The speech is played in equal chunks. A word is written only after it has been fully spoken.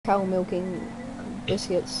cow milking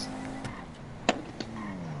biscuits.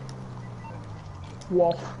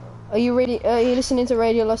 What? Are you ready? Are you listening to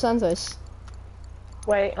Radio Los Santos?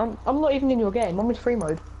 Wait, I'm not even in your game. I'm in free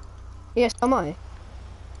mode. Yes, am I?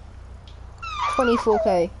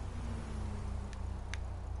 24k.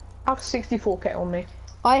 I have 64k on me.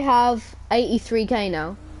 I have 83k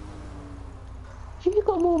now. You've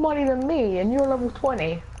got more money than me, and you're level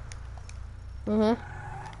 20.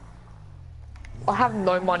 I have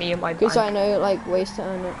no money in my bank. Because I know like ways to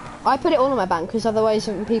earn it. I put it all in my bank because otherwise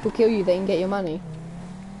when people kill you they can get your money.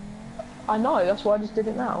 I know, that's why I just did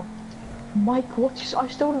it now. Mike, I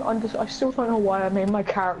still don't know why I made my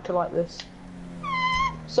character like this.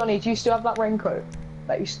 Sonny, do you still have that raincoat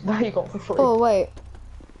that you got for free? Oh wait.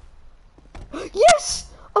 Yes!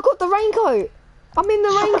 I got the raincoat! I'm in the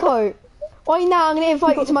raincoat! Right now I'm gonna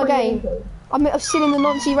invite you to my game. I've still in the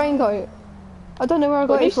nonce raincoat. I don't know where I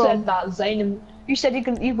got it from. When you said that, Zane,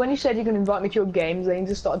 when you said you can invite me to your game, Zane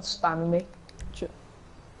just started spamming me.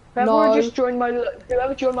 Whoever joined my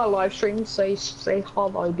live stream, say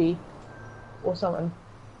hard ID or something.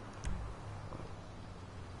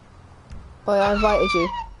 Oh yeah, I invited you.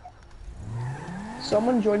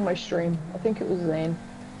 Someone joined my stream. I think it was Zane.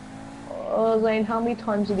 Zane, how many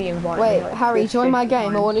times did he invite me? Wait, Like, Harry, join my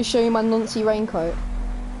game. times. I want to show you my nonce raincoat.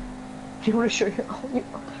 Do you want to show you?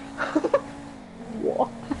 What?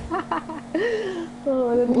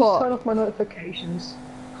 Let me just turn off my notifications.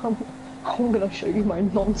 I'm gonna show you my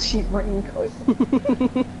nonce raincoat.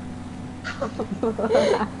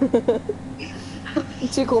 You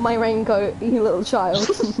took all my raincoat, you little child.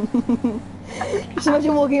 Just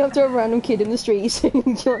imagine walking up to a random kid in the street saying,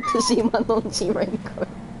 "Do you want to see my nonce raincoat?"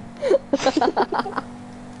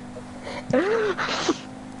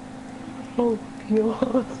 Oh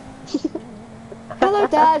god. Hello,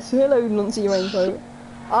 Dad. Hello, nonce raincoat.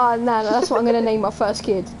 Ah, nah, that's what I'm gonna name my first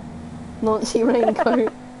kid. Nonce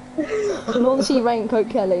raincoat. Nonce raincoat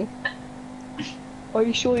Kelly. Are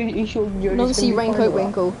you sure Jody's Nonce raincoat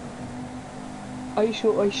Winkle. Are you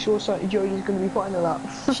sure Jody's gonna be fine with that?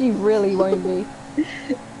 She really won't be.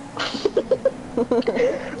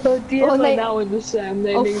 Now in the same.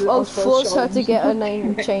 I'll force her to get her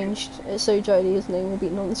name changed so Jody's name will be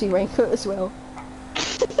Nonce Raincoat as well.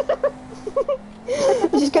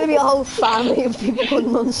 There's just gonna be a whole family of people called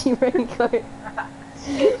Nonce Raincoat.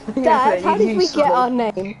 Dad, how did we get our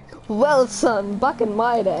name? Well, son, back in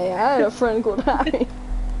my day, I had a friend called Harry.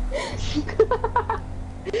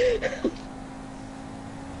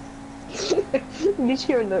 He's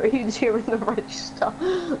here in the register.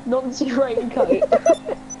 Nonce Raincoat.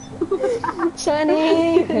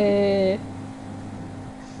 Shiny here.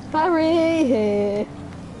 Harry here.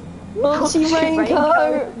 Nonce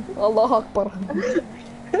Raincoat. Allah Akbar.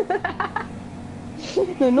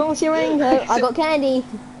 No, Nonce Raincoat. I got candy.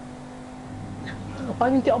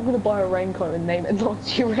 I'm gonna buy a raincoat and name it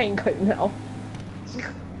Nonce Raincoat now.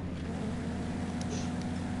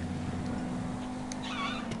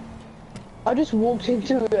 I just walked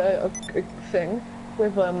into a thing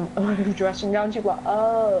with a dressing gown. She's like,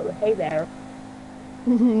 "Oh, hey there."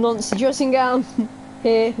 Nonce dressing gown.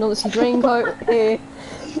 Here, nonce raincoat. Here.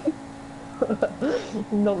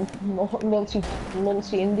 Nonce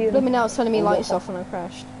Indian. Let me know, it's telling me lights off when I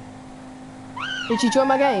crashed. Did you join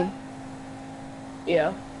my game?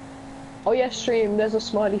 Yeah. Oh yeah, stream. There's a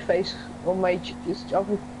smiley face on my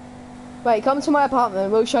Wait, come to my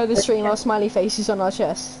apartment. We'll show the stream our smiley faces on our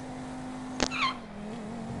chests.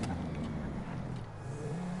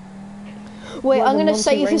 Wait, I'm gonna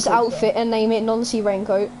save this outfit and name it Nonce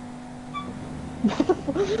Raincoat. I'm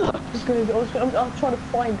trying to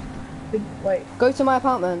find. Wait. Go to my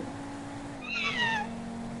apartment.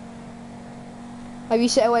 Have you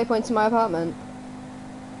set a waypoint to my apartment?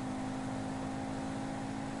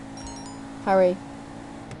 Harry.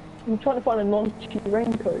 I'm trying to find a Nonce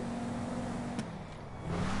Raincoat.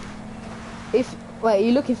 Wait, are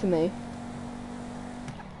you looking for me?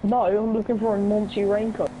 No, I'm looking for a Nonce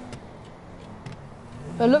Raincoat.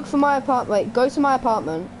 Look for my apartment. Wait, go to my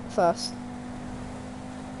apartment first.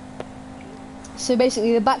 So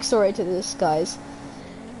basically, the backstory to this, guys,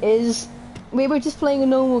 is we were just playing a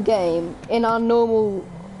normal game in our normal,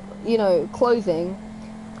 you know, clothing,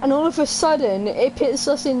 and all of a sudden it puts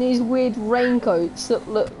us in these weird raincoats that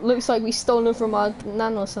looks like we stole them from our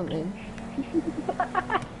nan or something.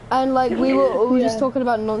 And like we were just talking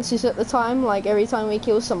about nonces at the time. Like every time we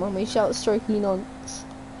kill someone, we shout "Strokey nonce."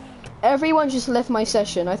 Everyone just left my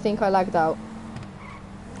session. I think I lagged out.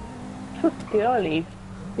 Did I leave?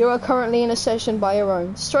 You are currently in a session by your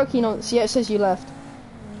own. Strokey nonce. Yeah, it says you left.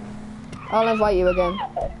 I'll invite you again.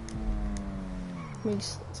 Let me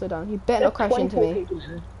slow down. You better not crash into me.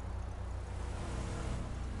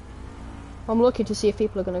 I'm looking to see if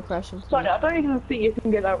people are gonna crash into Sorry, me. I don't even think you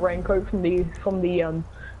can get that raincoat from the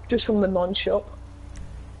just from the nonce shop.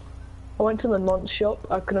 I went to the nonce shop.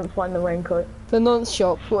 I couldn't find the raincoat. The nonce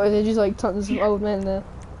shop. What are they just like tons of old men there?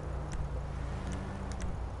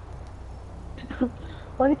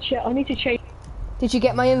 I need to change. Did you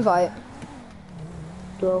get my invite?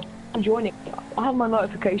 Bro, I'm joining. I have my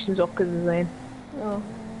notifications off because of his name. Oh.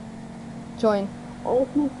 Join. Oh.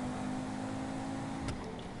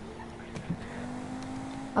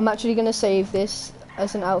 I'm actually gonna save this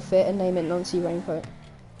as an outfit and name it Nonce Raincoat.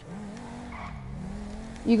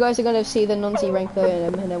 You guys are gonna see the Nonce Raincoat in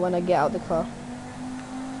a minute when I get out the car.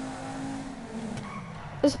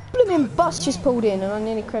 There's a blooming bus just pulled in and I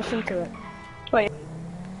nearly crashed into it. Wait.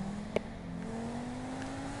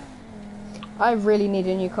 I really need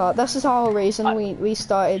a new car. This is the whole reason we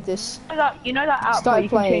started this. You know that app where you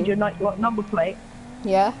can change your number plate?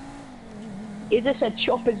 Yeah? It just said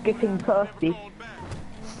Chopper's getting thirsty.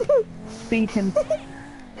 Feed him.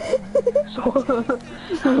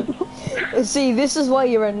 See, this is why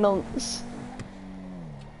you're a nonce.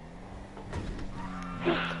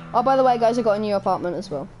 Oh, by the way, guys, I got a new apartment as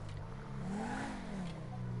well.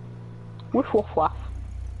 Woof woof woof.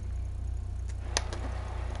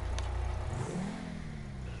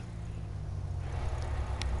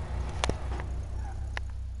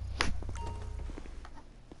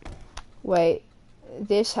 Wait,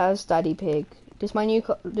 this has Daddy Pig. Does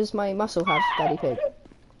my muscle have Daddy Pig?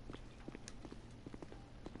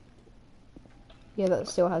 Yeah, that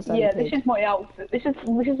still has Daddy Pig. Yeah, this is my outfit. This is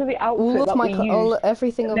the outfit all of that my we use.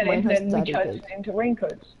 Everything of mine has then Daddy we Pig. into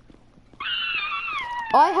raincoats.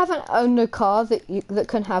 I haven't owned a car that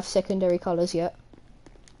can have secondary colours yet.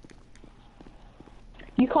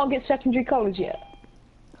 You can't get secondary colours yet?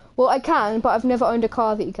 Well, I can, but I've never owned a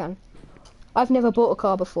car that you can. I've never bought a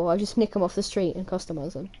car before. I just nick them off the street and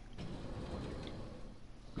customise them.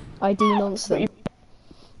 I denonce them.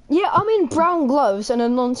 Yeah, I'm in brown gloves and a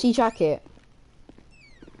nonce jacket.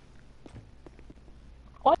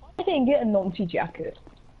 I didn't get a nonce jacket.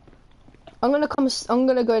 I'm gonna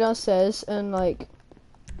go downstairs and like.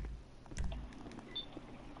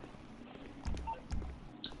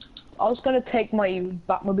 I was gonna take my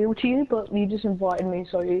Batmobile to you, but you just invited me,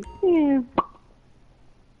 so yeah.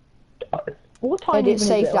 What time Edit even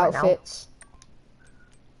saved is it right outfits.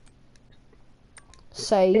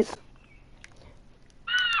 Save.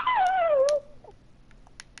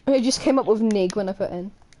 It just came up with Nig when I put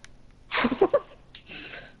in.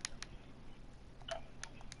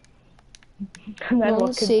 And then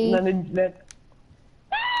Nonce. then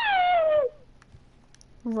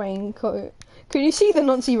Raincoat. Can you see the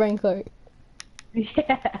nonce raincoat?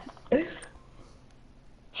 yeah.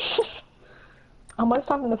 Am I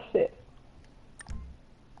having a fit?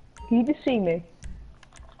 Can you just see me?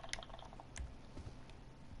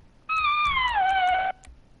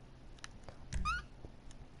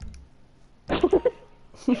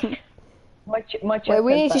 my chest. Wait,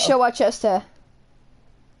 we need to show our chest hair.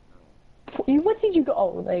 What did you go?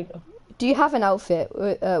 Oh, there you go. Do you have an outfit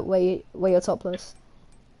where you're topless?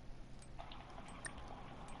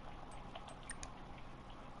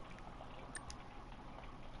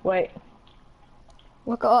 Wait.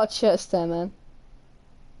 Look at our chest there, man.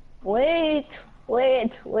 Wait. My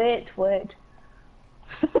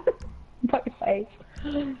face.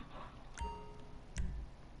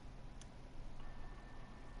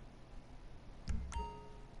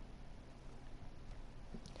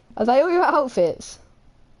 Are they all your outfits?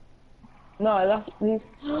 No, that's these.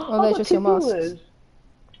 Or they're just your masks? Viewers.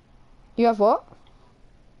 You have what?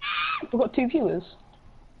 I've got 2 viewers.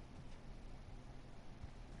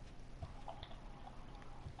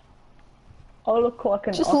 Oh, look what I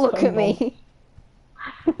can. Just look at me.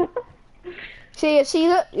 see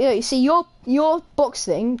that? Yeah, you see your box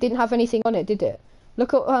thing didn't have anything on it, did it?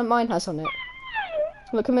 Look at what mine has on it.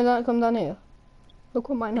 Look at me, come down here. Look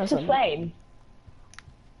what mine has on it. It's the same.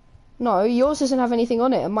 No, yours doesn't have anything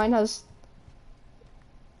on it, and mine has.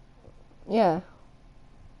 Yeah.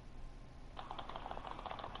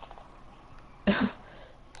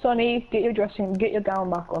 Sonny, get your gown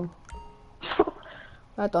back on.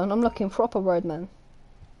 I don't. I'm looking proper roadman.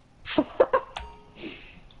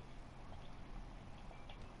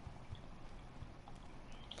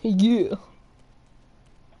 Yeah.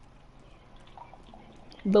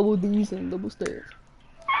 Double D's and double stairs.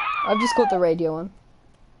 I've just got the radio on.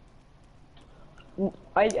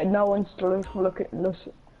 No one's looking.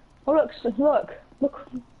 Oh look,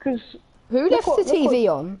 because who left the TV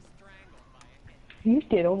on? You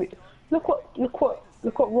did. Look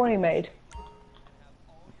what Ronnie made.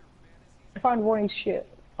 I found Ronnie's shit.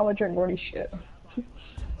 I'm gonna drink Ronnie's shit.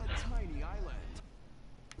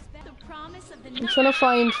 I'm trying to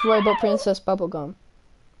find Robot Princess Bubblegum.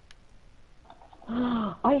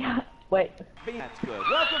 Wait.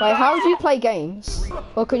 Wait, how do you play games?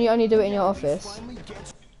 Or can you only do it in your office?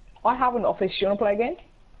 I have an office. You wanna play a game?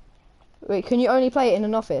 Wait, can you only play it in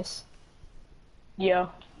an office? Yeah.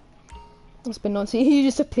 It's been nonce. You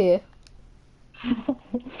just appear.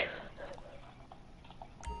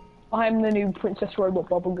 I'm the new Princess Robot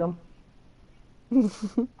Bubblegum.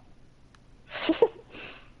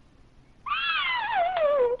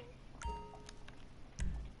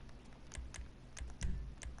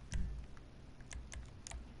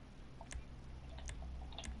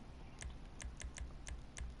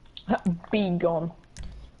 Be gone.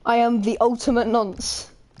 I am the ultimate nonce.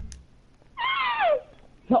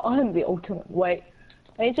 No, I am the ultimate. Wait.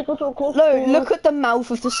 I need to go to a course. No, look at the mouth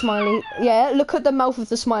of the smiley. Yeah, look at the mouth of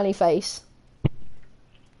the smiley face.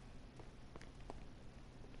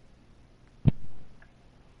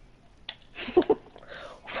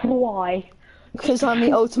 Why? Because I'm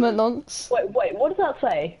the ultimate nonce. Wait, what does that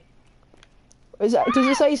say? Does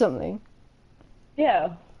it say something?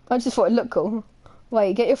 Yeah. I just thought it looked cool.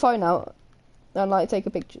 Wait, get your phone out and like take a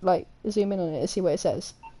picture, like zoom in on it and see what it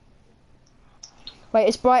says. Wait,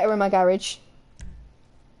 it's brighter in my garage.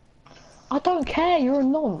 I don't care, you're a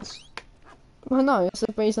nonce. I know, that's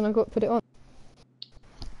the reason I got to put it on.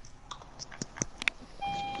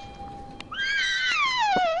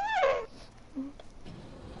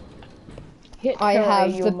 I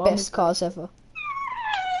have the best cars ever.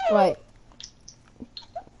 Right.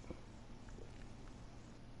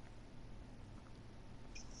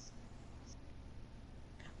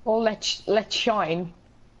 Or let's shine.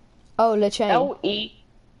 Oh, LeChain. L-E,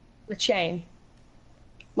 LeChain.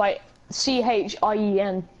 Like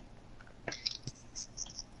C-H-I-E-N.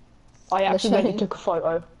 I accidentally took a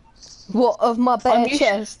photo. What, of my bare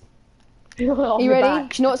chest? You ready?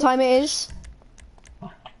 Do you know what time it is?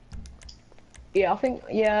 Yeah, I think,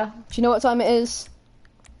 yeah. Do you know what time it is?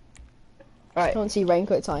 Right. I don't see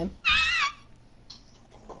raincoat time.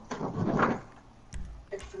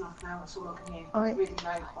 Everything off now, that's all I can hear. Alright. Really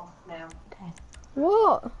low off now. Okay.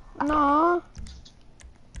 What? Nah.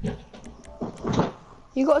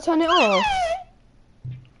 You gotta turn it off.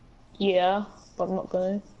 Yeah, but I'm not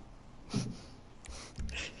going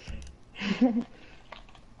to.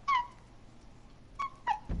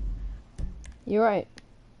 You're right.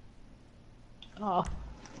 Oh.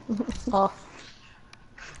 Oh.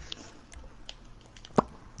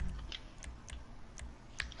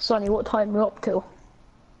 Sonny, what time are we up till?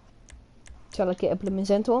 Shall I get a blooming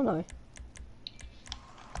center or no?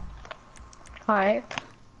 Alright.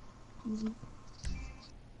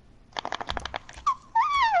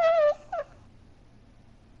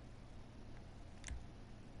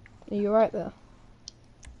 Are you right there?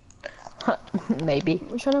 Maybe.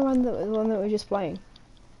 We're trying to run the one that we're just playing.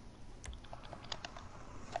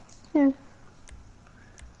 Yeah.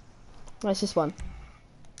 Nice, this one.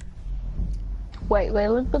 Wait, a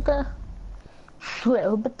little bit there.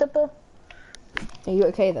 Little bit there. Are you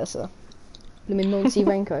okay there, sir? Blooming nonce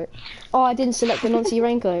raincoat. Oh, I didn't select the nonce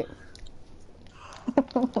raincoat.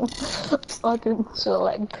 I didn't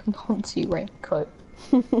select the nonce raincoat.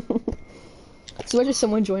 So imagine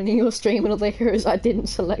someone joining your stream and all they hear is I didn't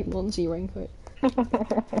select nonce raincoat.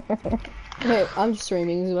 Wait, I'm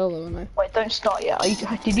streaming as well though, aren't I? Wait, don't start yet.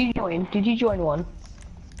 Did you join? Did you join one?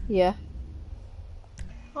 Yeah.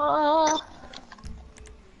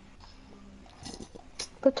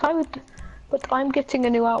 But I'm getting a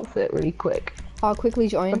new outfit really quick. I'll quickly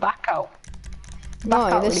join. Back out.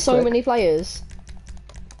 No, there's so many players.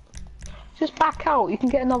 Just back out, you can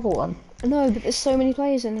get another one. No, but there's so many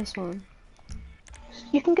players in this one.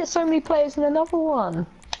 You can get so many players in another one.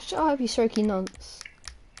 Shut up, you Strokey nonce.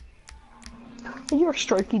 You're a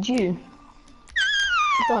Strokey Jew.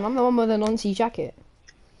 Don, I'm the one with the nonce jacket.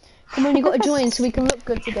 Come on, you gotta join so we can look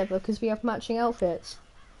good together because we have matching outfits.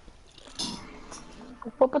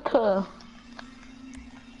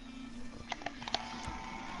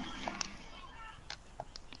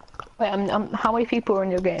 Wait, how many people are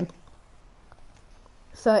in your game?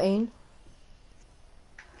 13.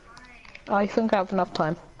 I think I have enough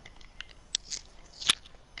time.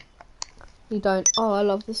 You don't. Oh, I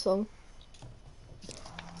love this song.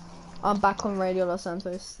 I'm back on Radio Los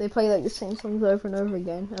Santos. They play like the same songs over and over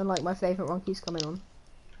again, and like my favourite one keeps coming on.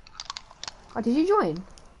 Oh, did you join?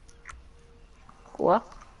 What?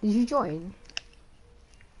 Did you join?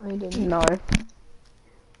 Oh, you didn't. No.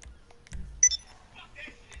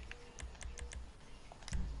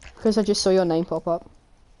 Because I just saw your name pop up.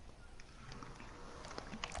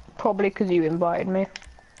 Probably because you invited me.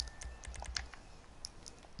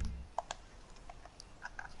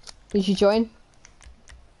 Did you join?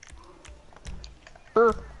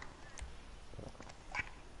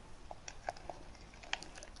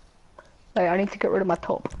 Wait, I need to get rid of my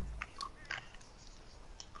top.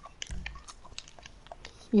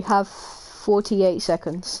 You have 48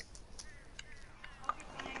 seconds.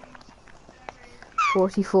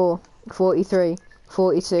 44, 43,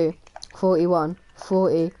 42, 41,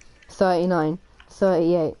 40, 39,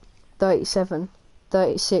 38, 37,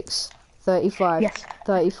 36, 35, Yes.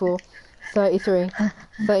 34, 33,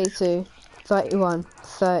 32, 31,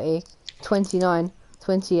 30, 29,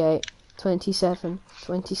 28, 27,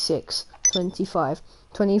 26, 25,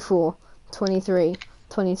 24, 23,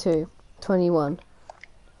 22, 21.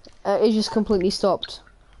 It just completely stopped.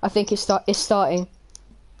 I think it's starting.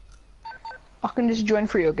 I can just join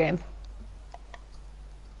for your game.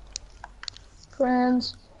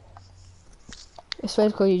 Friends. It's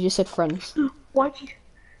very cool you just said friends. Why'd you?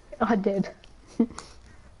 I did.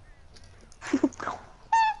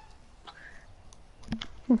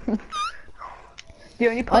 The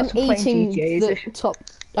only I'm person playing eating GTA is the top.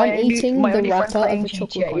 I'm eating my the only friend wrapper playing of the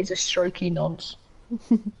chocolate GTA coin. is a Strokey nonce.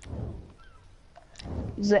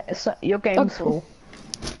 Your game's full.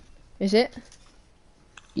 Is it?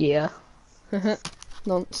 Yeah.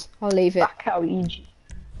 Nonce. I'll leave it. Back out, EG.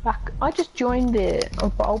 Back. I just joined it.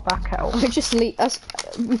 I'll back out. I just leave us.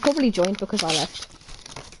 We probably joined because I left.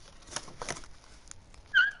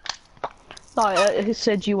 No, it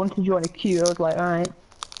said you want to join a queue. I was like, alright.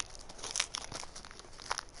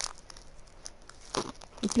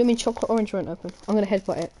 The blooming chocolate orange won't open. I'm gonna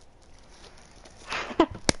headbutt it.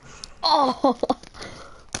 Oh!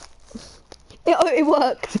 It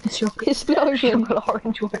worked. It split open. Chocolate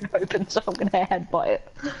orange won't open, so I'm gonna headbutt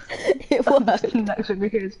it. It worked. Next one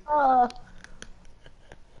is ah.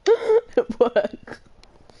 It worked.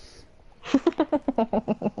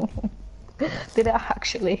 Did it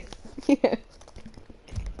actually? Yeah.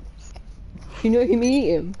 You know him eat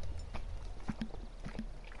him.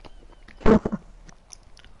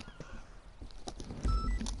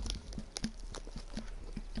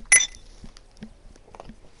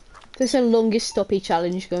 There's a longest stoppy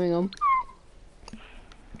challenge going on.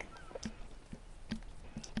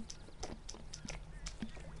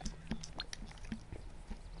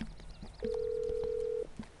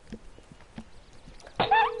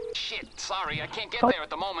 Shit, sorry, I can't get there at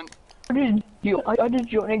the moment. I just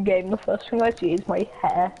join a game. The first thing I see is my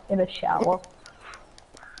hair in a shower.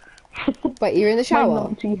 Wait, you're in the My shower?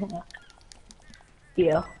 naughty hair.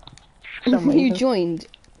 Yeah. For some You reason. joined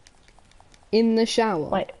in the shower?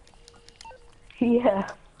 Wait. Yeah.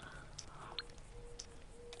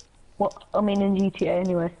 Well, I mean in GTA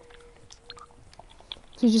anyway.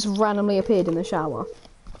 So you just randomly appeared in the shower?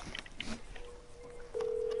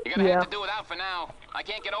 You're gonna Yeah. have to do it out for now. I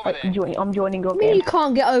can't get over there. I'm joining your I mean, you game.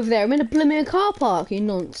 can't get over there. I'm in a blooming car park, you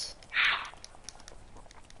nonce.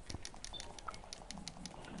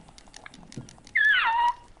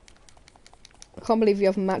 I can't believe you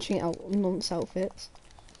have matching nonce outfits.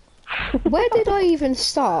 Where did I even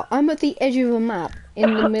start? I'm at the edge of a map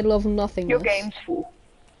in the middle of nothingness. Your game's full.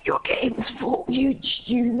 Your game's full. You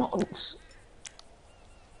nonce.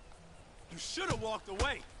 You should have walked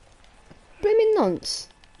away. Blooming nonce.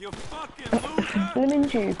 You fucking loser. Lemon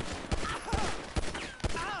juice.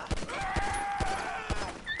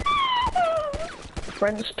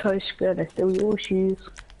 French toast spread. Still your shoes.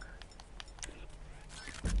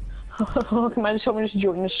 Imagine someone just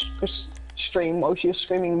joining this stream while she's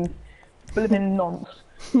screaming blimmin' nonce.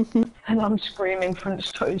 And I'm screaming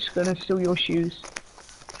French toast gonna steal your shoes.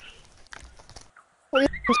 What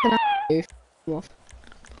is gonna do? What?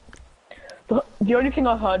 But the only thing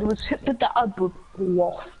I heard was hit the dad with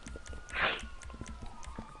waff.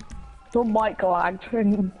 The mic lagged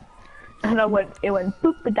and it went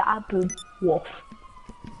boop the dad with waff.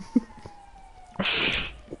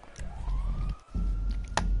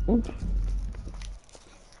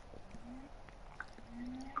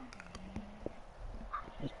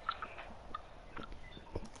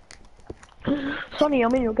 Sonny,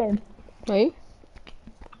 I'm in your game. Are you?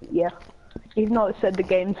 Yeah. Even though it said the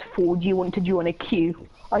game's full, do you want to join a queue?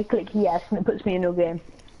 I click yes and it puts me in your game.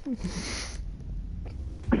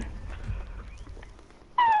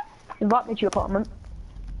 Invite me to your apartment.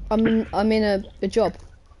 I'm in a job.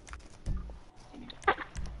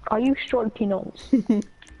 Are you Strokey nonce?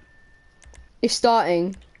 It's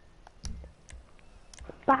starting.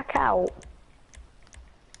 Back out.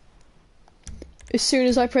 As soon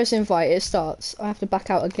as I press invite, it starts. I have to back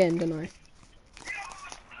out again, don't I?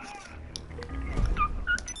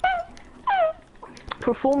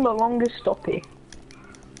 Perform the longest stoppy.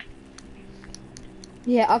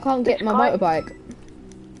 Yeah, I can't get This my guy- motorbike.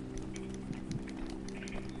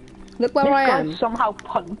 Look where I am. Somehow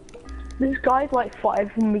punched. This guy's like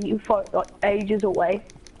 5 meters, like ages away.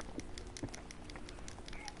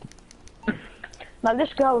 Now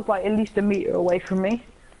this guy was like at least a meter away from me,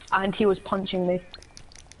 and he was punching me.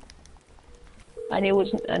 And he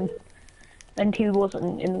wasn't, and he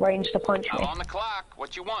wasn't in range to punch me. I'm on the clock.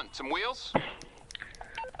 What you want? Some wheels?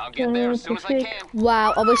 I'll get there as soon as I can.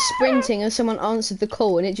 Wow, I was sprinting and someone answered the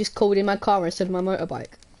call and it just called in my car instead of my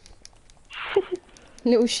motorbike.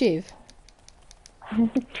 Little Shiv.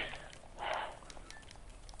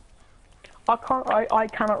 I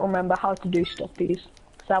cannot remember how to do stoppies,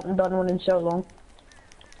 because I haven't done one in so long.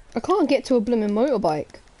 I can't get to a blooming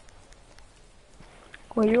motorbike.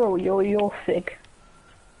 Well, you're thick.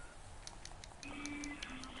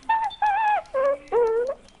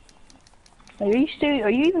 Are you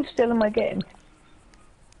even still in my game?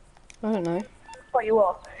 I don't know. Oh, you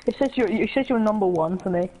are. It says you're number 1 for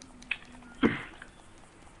me.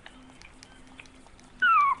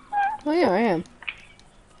 Oh yeah, I am.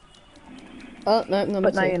 Oh no, number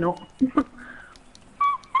 2. But now you're not.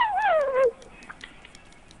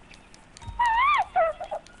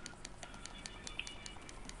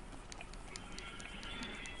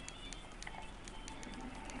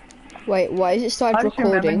 Wait, why is it started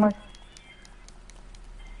recording?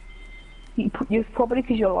 You're probably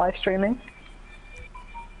because you're live streaming.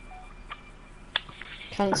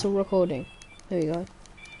 Cancel recording. There we go.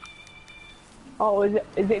 Oh, is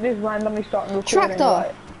it just randomly starting recording? Tractor.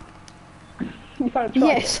 Right? You found a tractor?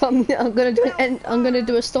 Yes, I'm gonna do I'm gonna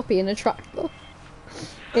do a stoppie in a tractor.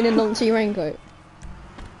 In a nonce raincoat.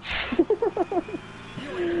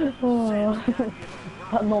 Oh,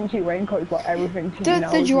 that nonce raincoat is like everything to me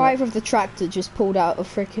now. The driver of the tractor just pulled out a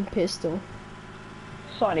freaking pistol.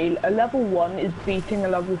 Sonny, a level 1 is beating a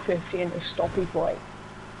level 50 in a stoppie fight.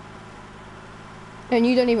 And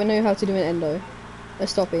you don't even know how to do an endo. A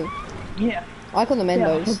stoppie. Yeah. I call them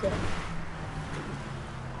endos. Yeah, okay.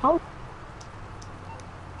 How?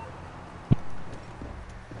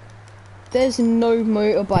 There's no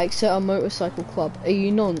motorbikes at a motorcycle club. Are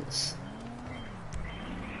you nonce?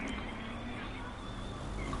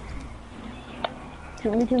 Do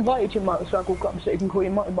you want me to invite you to a motorcycle club so you can call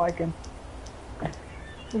your motorbike in?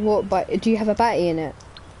 What bike? Do you have a battery in it?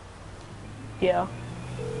 Yeah.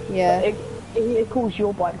 Yeah. It calls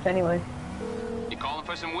your bikes anyway. You calling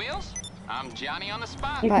for some wheels? I'm Johnny on the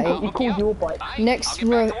spot. It calls your bike. Next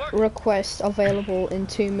request available in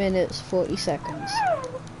 2 minutes 40 seconds.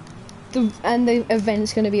 And the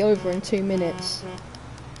event's going to be over in 2 minutes.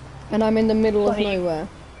 And I'm in the middle of nowhere.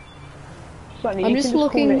 Sonny, I'm just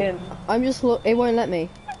looking. It won't let me.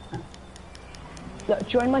 Look,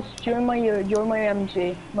 join my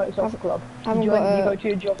MG motorcycle club. Haven't you got go to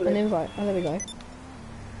your job an list. invite. Oh, there we go.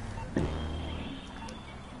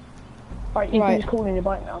 Right, you can just call in your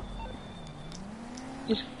bike now.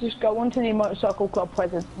 Just go onto the motorcycle club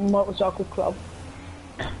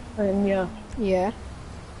and yeah. Yeah.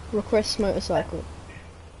 Request motorcycle.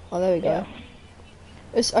 Oh, there we go.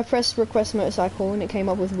 Yeah. I pressed request motorcycle and it came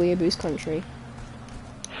up with Weeaboo's country.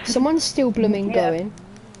 Someone's still blooming going.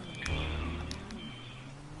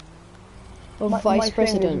 Or vice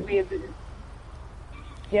president.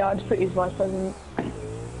 Yeah, I just put you as vice president.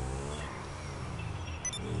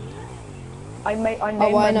 I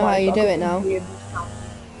know how you do it now.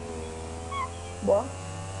 What?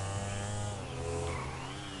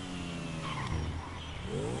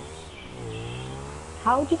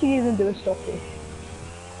 How did you even do a stoppie?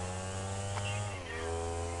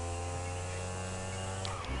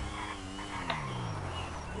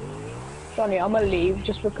 Sonny, I'm gonna leave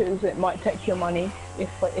just because it might take your money if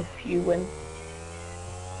you win.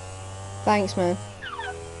 Thanks, man.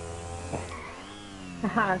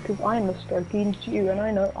 Haha, because I'm a Strokey Jew and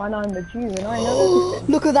I'm a Jew and I know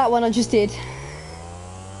everything. Look at that one I just did.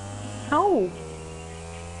 How?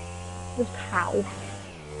 Just how?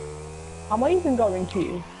 Am I even going to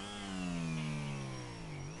you?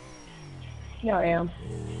 Yeah, I am.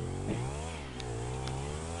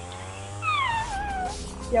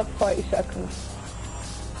 You have 30 seconds.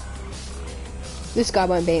 This guy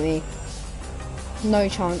won't beat me. No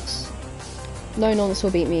chance. No nonce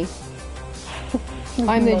will beat me.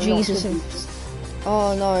 I'm the Jesus of...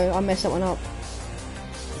 Oh no, I messed that one up.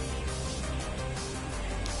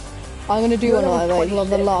 I'm gonna do one like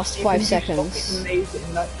the last 5 seconds.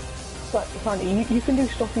 Amazing, like funny. You can do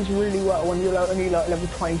stoppies really well when you're only like level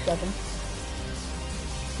 27.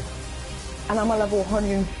 And I'm at level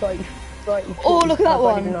 130. Oh, look at that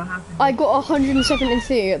one! I got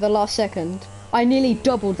 173 at the last second. I nearly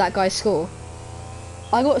doubled that guy's score.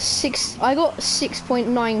 I got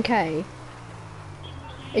 6.9k.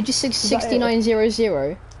 It just said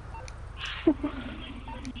 6900.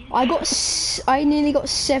 I nearly got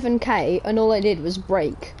 7k, and all I did was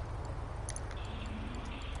brake.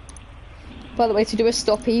 By the way, to do a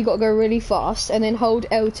stoppie, you got to go really fast, and then hold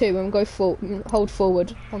L2 and hold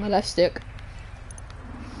forward on the left stick.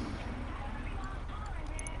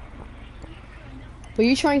 Were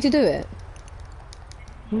you trying to do it?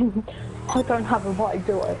 I don't have a bike,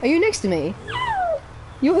 do I? Are you next to me?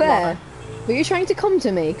 You're there. Were you trying to come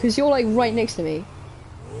to me? Because you're like right next to me.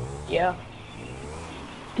 Yeah.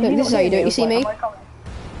 Look, this is how you do it. You see me?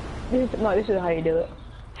 No, this is how you do it.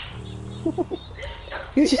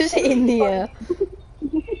 You're just in the air.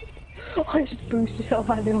 I just boosted up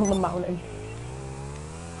landing on the mountain.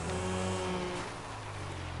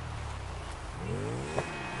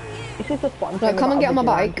 This is the fun thing. No, come and get on my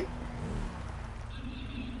bike.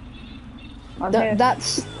 I'm here.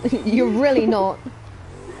 That's... You're really not.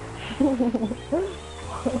 I'm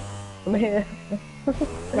here.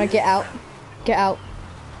 Right, get out. Get out.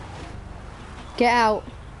 Get out.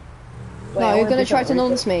 Wait, No, you're gonna try to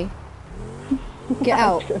nonce me. Get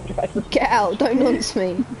out. Get out. Don't nonce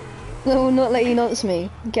me. No, I will not let you nonce me.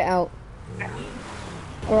 Get out.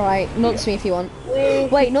 Alright, nonce me if you want.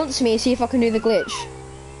 Wait, nonce me and see if I can do the glitch.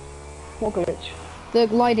 What glitch? The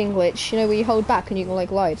gliding glitch. You know, where you hold back and you can like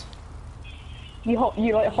glide. You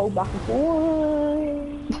like hold back and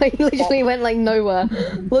forth. I literally went like nowhere.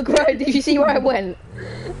 Look where did you see where I went?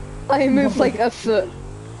 I moved like a foot.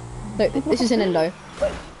 Look, this is an endo.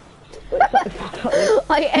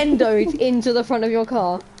 I endoed into the front of your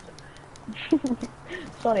car.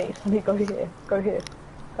 Sonny, go here. Go here.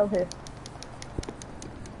 Come here.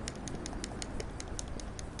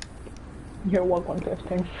 You're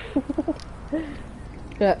 1.15.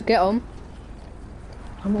 Yeah, get on.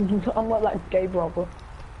 I'm like that gay robber.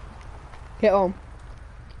 Get on.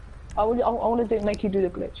 I want to make you do the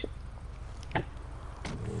glitch.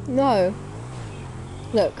 No.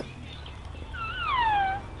 Look.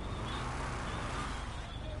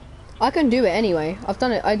 I can do it anyway. I've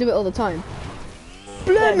done it. I do it all the time.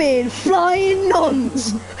 Blooming flying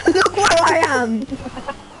nonce! Look where I am!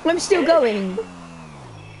 I'm still going.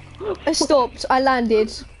 I stopped. I landed.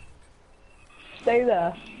 Stay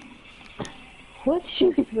there. Where did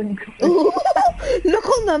you even go? Look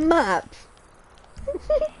on the map.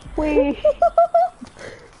 Wait.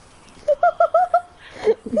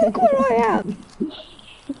 Look where I am.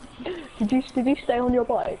 Did you stay on your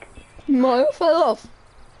bike? No, I fell off.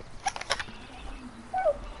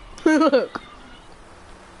 Look.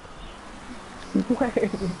 Wait.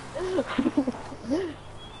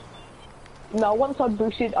 No, once I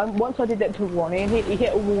did that to Ronnie, and he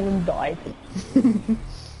hit a wall and died.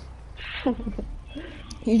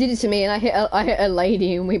 You did it to me, and I hit a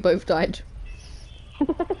lady, and we both died.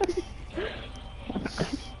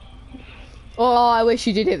 Oh, I wish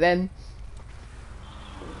you did it then.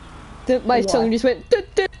 My tongue just went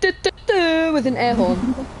with an air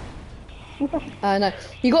horn. No,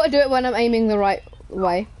 you got to do it when I'm aiming the right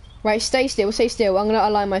way. Right, stay still. Stay still. I'm gonna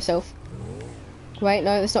align myself. Wait,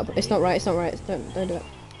 no, it's not right. It's not right. Don't do it.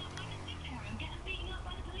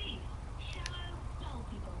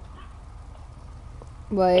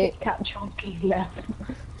 Wait. Cat chunky left.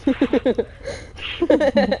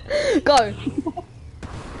 Go.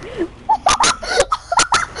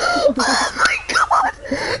 Oh my god!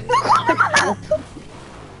 Look on the map!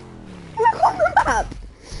 Look on the map!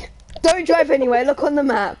 Don't drive anywhere, look on the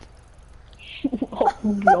map. Oh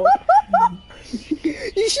god.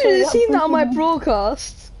 You should have seen that on my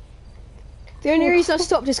broadcast. The only reason I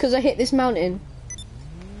stopped is because I hit this mountain.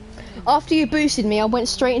 After you boosted me, I went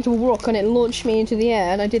straight into a rock and it launched me into the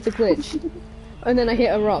air and I did the glitch. And then I hit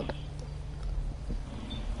a rock.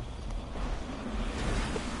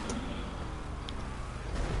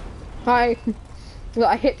 Hi. Look,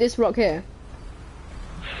 I hit this rock here.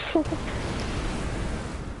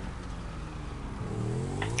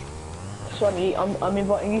 Sonny, I'm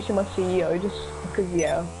inviting you to my CEO just because,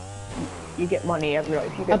 yeah, you get money every night.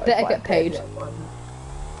 If you get, I better get paid.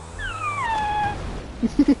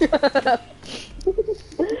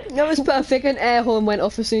 That was perfect. An air horn went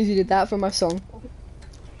off as soon as you did that for my song.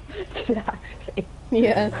 Actually.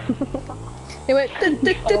 Yeah. It went.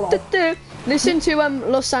 Listen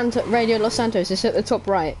to Radio Los Santos. It's at the top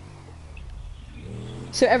right.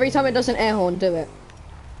 So every time it does an air horn, do it.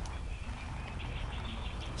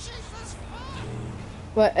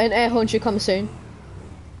 But an air horn should come soon.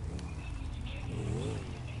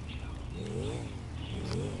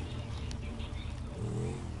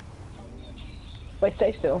 Wait,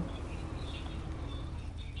 stay still.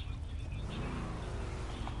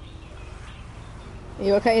 Are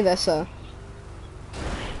you okay there, sir?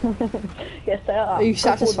 Yes, stay up. Are you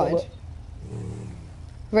satisfied?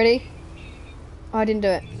 Ready? Oh, I didn't do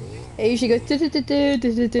it. It usually goes.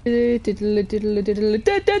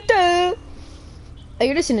 Are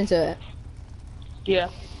you listening to it? Yeah.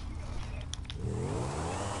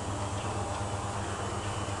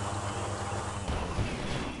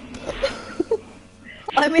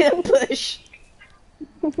 I'm in a bush.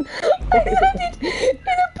 I landed in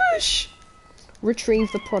a bush. Retrieve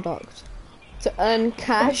the product to earn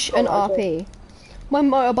cash and RP. My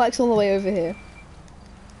motorbike's all the way over here.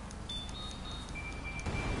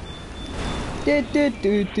 Like,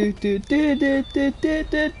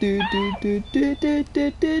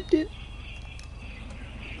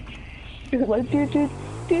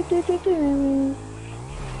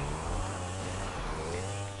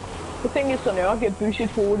 the thing is, Sonny, I get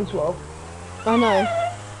boosted forward as well. I know.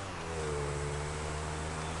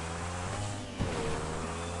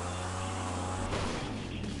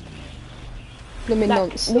 Let me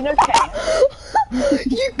nonce. You know, Kane?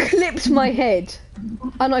 You clipped my head,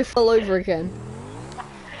 and I fell over again.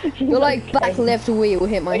 Your like back left wheel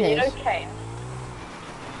hit my head. You know, Kane?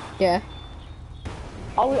 Yeah.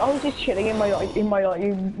 I was just chilling in my bike.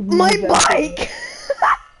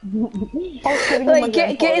 Like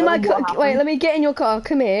get in my car. Wait, let me get in your car.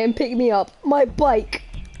 Come here and pick me up. My bike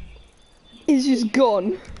is just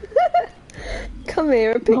gone. Come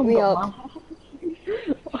here and pick me up.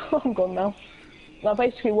 I'm gone now. Now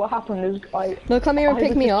basically what happened is No, come here and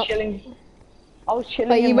pick me up. I was chilling.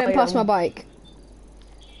 Wait, you went past my bike.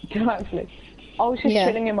 Actually, I was just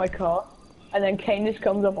chilling in my car, and then Kane just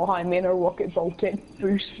comes up behind me and a rocket bolted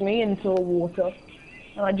boosts me into the water,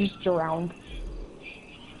 and I just drowned.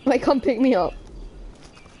 Wait, come pick me up.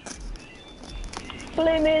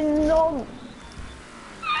 Blaming nonce.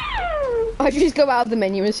 I just go out of the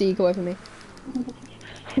menu and see you go over me.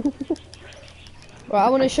 Right, I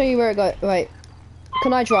want to show you where it goes. Right,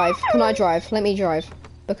 can I drive? Can I drive? Let me drive,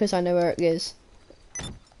 because I know where it is.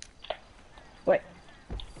 Wait.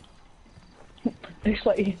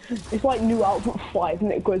 It's like new outfit 5,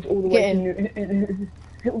 and it goes all the way to new.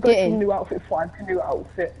 It goes from new outfit 5 to new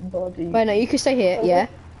outfit body. Wait, no, you can stay here. Yeah.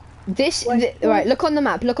 Right, look on the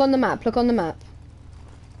map. Look on the map. Look on the map.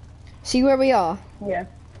 See where we are? Yeah.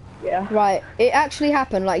 Yeah. Right, it actually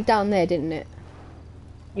happened like down there, didn't it?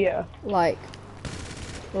 Yeah. Like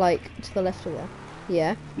to the left of there.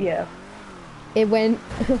 Yeah. Yeah. It went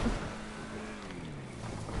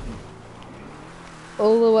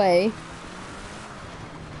all the way.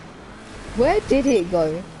 Where did it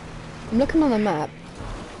go? I'm looking on the map.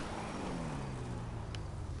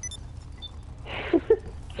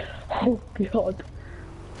 Oh god.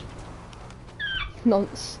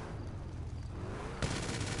 Nonce.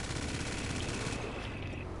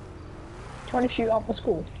 Trying to shoot up the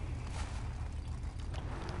school.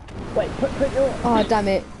 Wait, put your... Oh, damn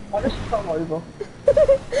it. I just fell over.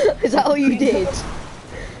 Is that all you did?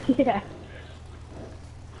 Yeah.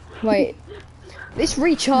 Wait. This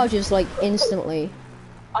recharges like instantly.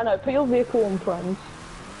 I know, put your vehicle on friends.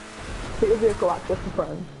 Put your vehicle access to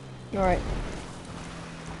friends. Alright.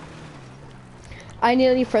 I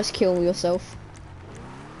nearly pressed kill yourself.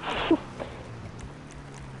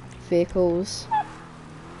 Vehicles.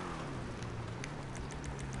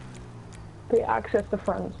 Put your access to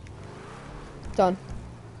friends. Done.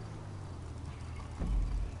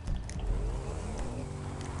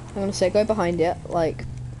 I'm gonna say go behind it, like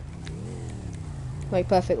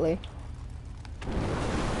perfectly.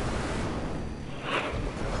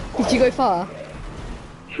 Did you go far?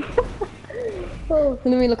 Oh,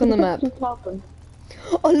 Let me look on the map.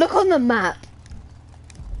 Oh, look on the map!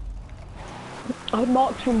 I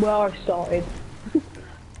marked from where I started.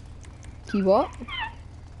 You what?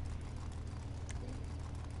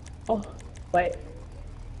 Oh, wait.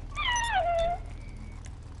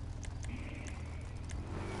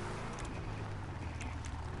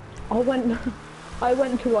 I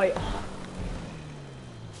went to like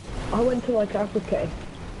Africa.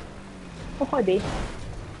 Oh, hi B.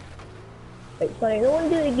 It's funny, I don't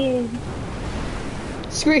want to do it again.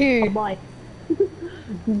 Screw you! Oh, bye.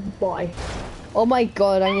 Bye. Oh my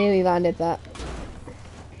god, I nearly landed that.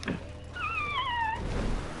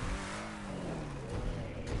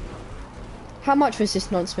 How much was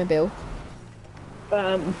this nonce mobile?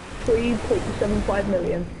 3.75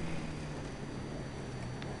 million.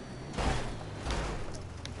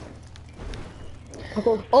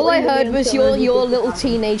 All I heard was your little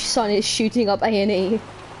teenage son is shooting up A&E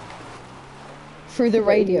through the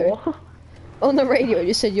radio. On the radio, it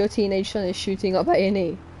just said your teenage son is shooting up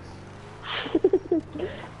A&E.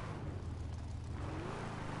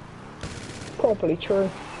 Probably true.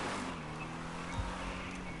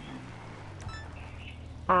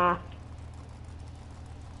 Ah.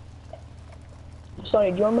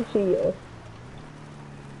 Sorry, do you want to see you?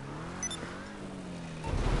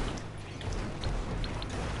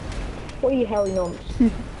 What are you, hairy nonce?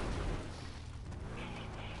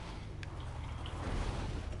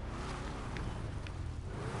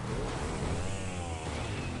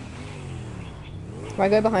 Right,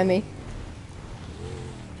 go behind me.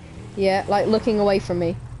 Yeah, like looking away from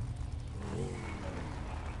me.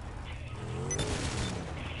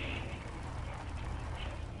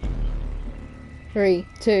 Three,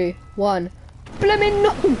 two, one. Blimmin'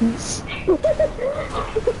 nonce!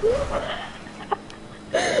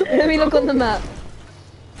 Let me look on the map.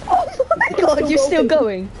 Oh my god, you're still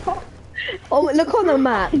going. Oh, look on the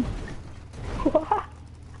map.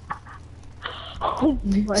 Oh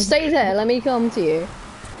my Stay there, let me come to you.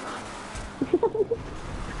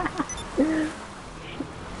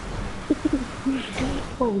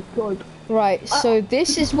 Oh god. Right, so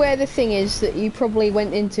this is where the thing is that you probably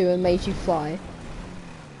went into and made you fly.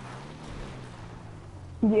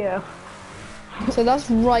 Yeah. So that's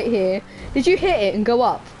right here. Did you hit it and go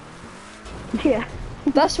up? Yeah.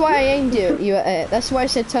 That's why I aimed you at it. That's why I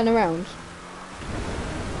said turn around.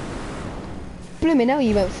 Blooming hell,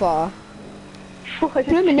 you went far.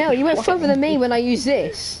 Blooming hell, you went further than me when I used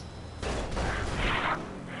this.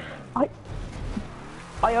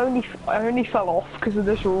 I only fell off because of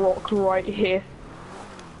this rock right here.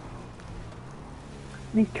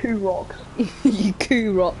 These two rocks. You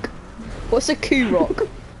coo rock. What's a coo rock?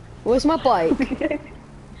 Where's my bike?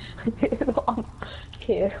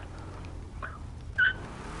 Here.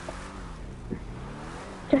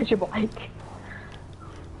 There's your bike.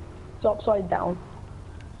 It's upside down.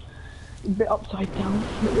 A bit upside down,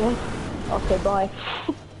 but yeah. Okay, bye.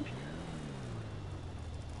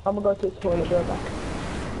 I'm gonna go to the toilet, go back.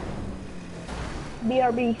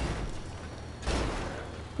 BRB.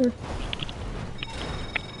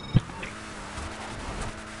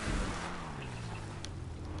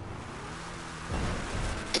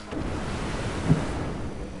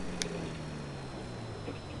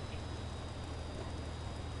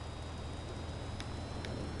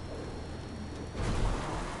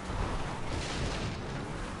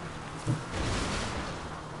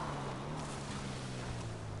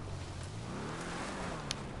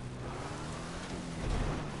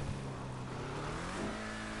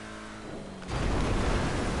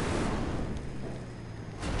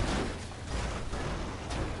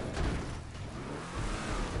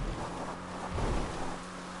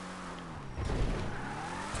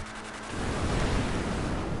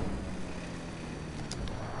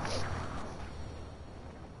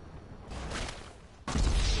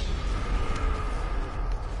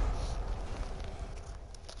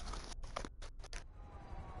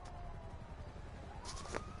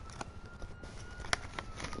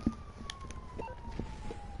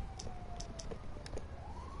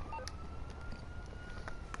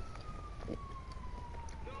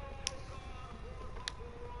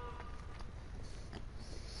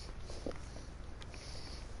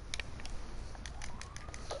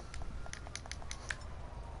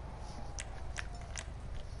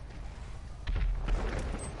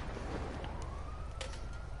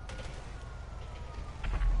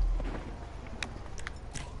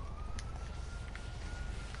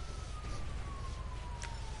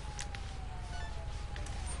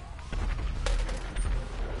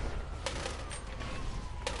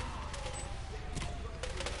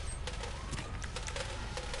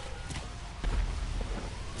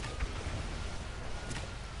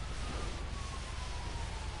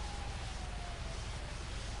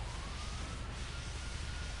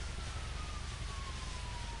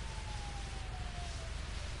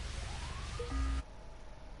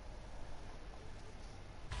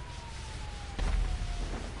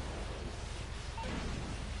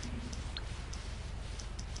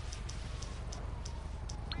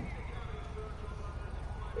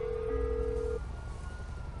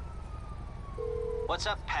 What's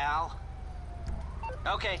up, pal?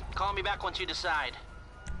 Okay, call me back once you decide.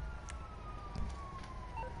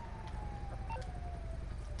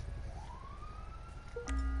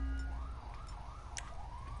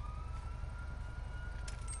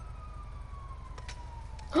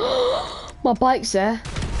 My bike's there.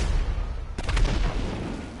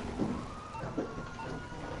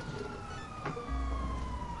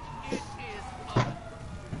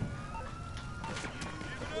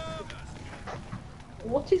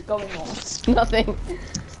 What is going on? Nothing.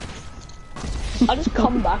 I just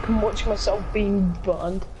come back and watch myself being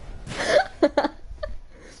burned.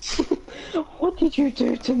 What did you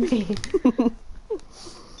do to me?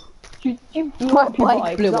 you blew My up your bike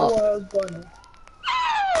bike. blew Is that up. why I was burning?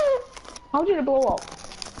 How did it blow up?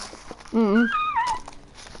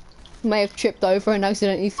 May have tripped over and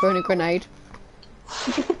accidentally thrown a grenade.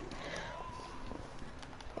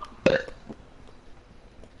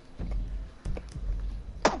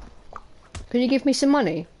 Can you give me some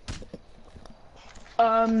money?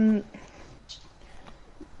 Do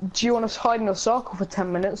you want to hide in a circle for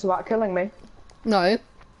 10 minutes without killing me? No.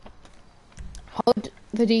 Hold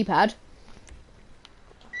the D-pad.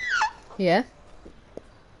 Yeah.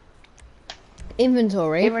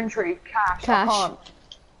 Inventory. Inventory, cash. Cash. I can't.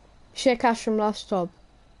 Share cash from last job.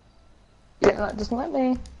 Yeah, that doesn't let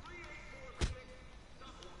me.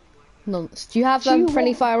 Nonce. Do you have Do you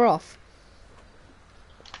friendly want- fire off?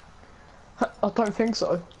 I don't think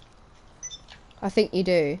so. I think you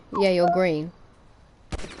do. Yeah, you're green.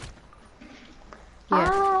 Yeah.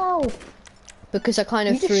 Ow! Because I kind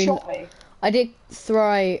of You just threw. shot me. I did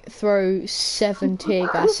throw 7 tear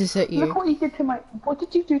gases at you. Look what he did to my. What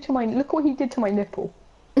did you do to my? Look what he did to my nipple.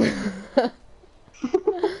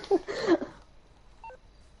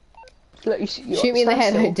 Look, Shoot me in the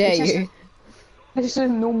head, I dare you. This is a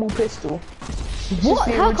normal pistol. What?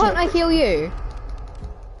 How can't I heal you?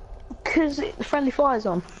 Because the friendly fire's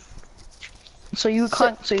on. So you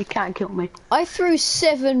can't kill me. I threw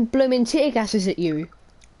 7 blooming tear gases at you.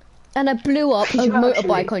 And I blew up a Did you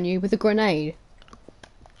motorbike actually? on you with a grenade.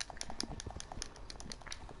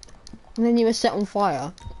 And then you were set on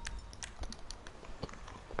fire.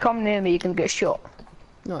 Come near me, you can get shot.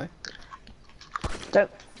 No. Don't.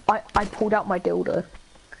 I pulled out my dildo.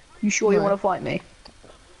 You sure you No. want to fight me?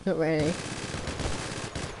 Not really.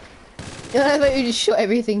 I thought you just shot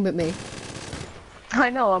everything but me. I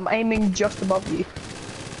know. I'm aiming just above you.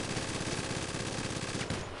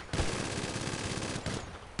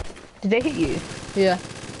 Did they hit you? Yeah.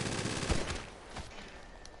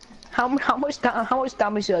 How much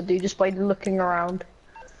damage did I do just by looking around?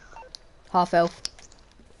 Half health.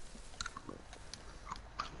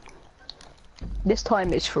 This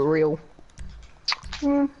time it's for real.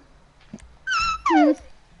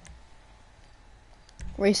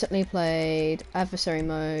 Recently played adversary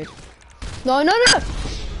mode. No, no, no!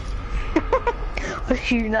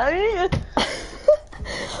 You know?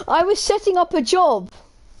 I was setting up a job.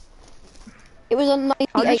 It was on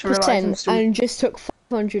I just realised I'm 98% still- and just took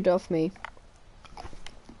 500 off me.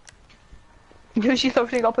 You're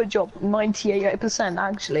throwing up a job 98%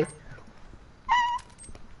 actually.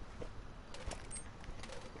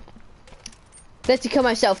 There to kill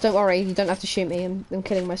myself, don't worry, you don't have to shoot me, I'm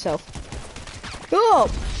killing myself. Oh!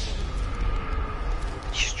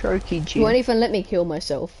 Strokey You G. won't even let me kill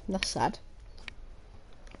myself, that's sad.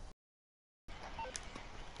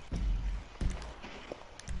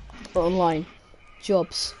 Online.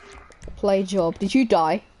 Jobs. Play job. Did you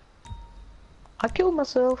die? I killed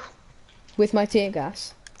myself. With my tear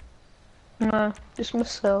gas? No, just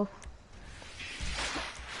myself.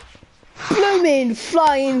 Blooming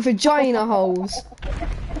flying vagina holes!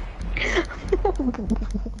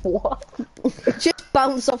 What? Just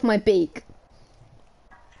bounce off my beak.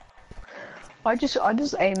 I just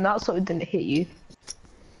aimed that so it didn't hit you.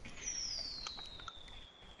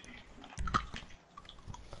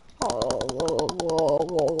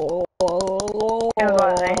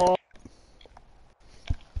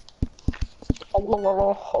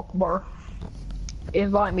 Akbar.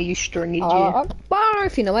 Invite me, you stringy G. Bar,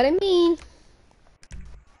 if you know what I mean.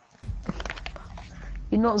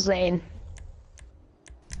 You're not Zane.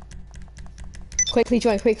 Quickly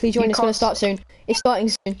join, You it's gonna can't- start soon. It's starting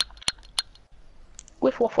soon.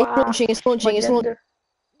 With waffle. It's launching, it's launching, it's launching.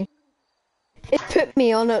 It put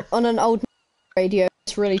me on an old radio,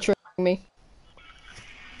 it's really triggering me.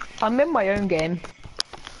 I'm in my own game.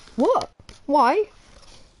 What? Why?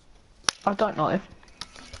 I don't know.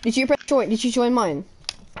 Did you press join? Did you join mine?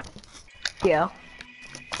 Yeah.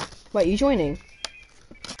 Wait, you joining?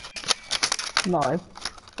 No.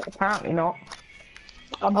 Apparently not.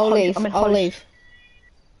 I'll leave, I'm in I'll host. leave.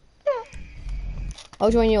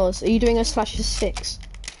 I'll join yours. Are you doing a /6?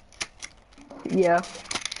 Yeah.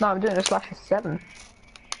 No, I'm doing a /7.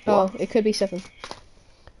 Oh, it could be 7.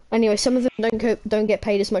 Anyway, some of them don't get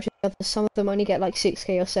paid as much as others. Some of them only get like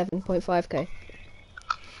 6k or 7.5k.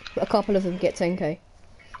 But a couple of them get 10k.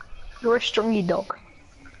 You're a stringy dog.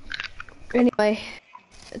 Anyway,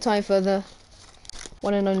 time for the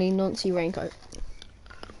one and only nonce raincoat.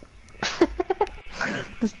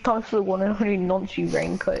 It's time for the one and only nonce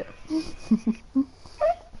raincoat.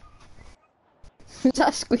 Is that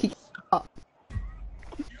a squeaky fart?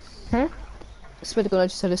 Hmm? I swear to God, I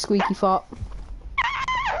just had a squeaky fart.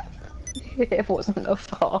 It wasn't a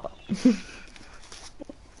fart.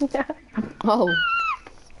 Oh.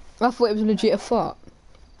 I thought it was legit a fart.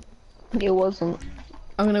 It wasn't.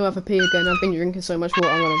 I'm gonna go have a pee again. I've been drinking so much water,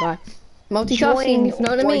 I'm gonna die. Multitasking, if you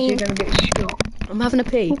know what I mean. You're gonna get shot. I'm having a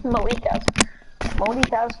pee.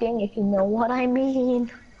 Multitasking, if you know what I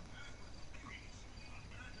mean.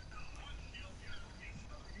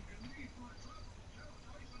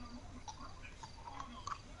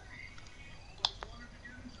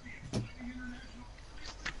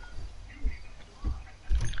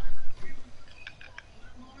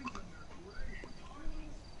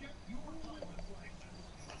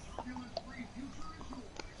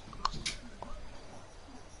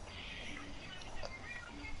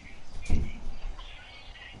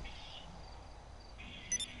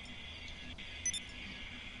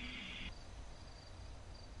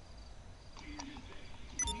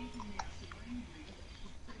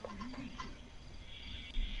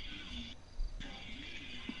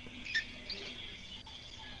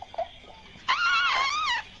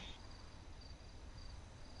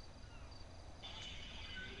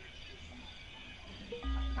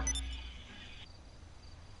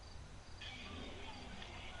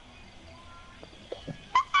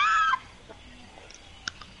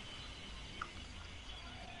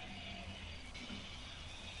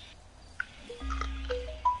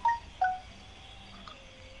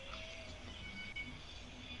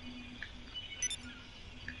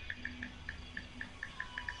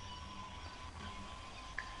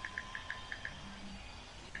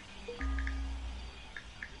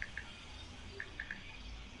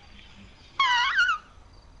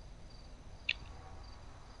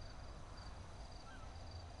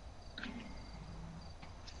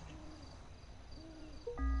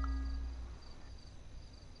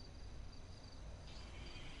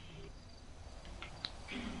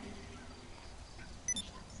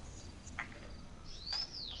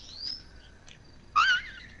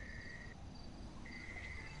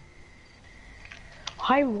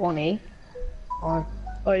 Hi, Ronnie. Oh,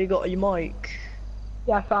 you got your mic.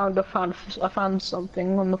 Yeah, I found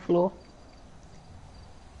something on the floor.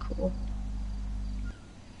 Cool.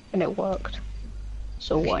 And it worked.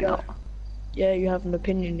 So why not? Yeah, you have an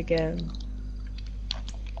opinion again.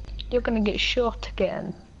 You're gonna get shot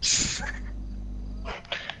again.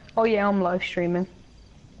 Oh yeah, I'm live streaming.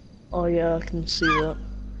 Oh yeah, I can see that.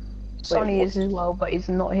 Sonny is as well, but he's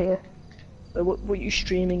not here. Wait, what are you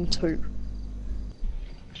streaming to?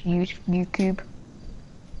 YouTube.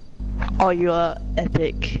 Oh, you're a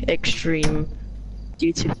epic, extreme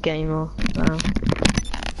YouTube gamer now.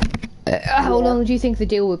 How long do you think the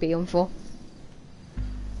deal will be on for?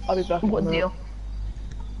 I'll be back. What deal?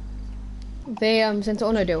 The Santa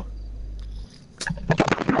Ono deal. I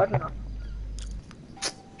don't know.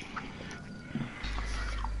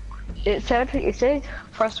 It said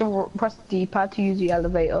press the D-pad to use the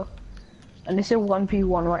elevator, and it said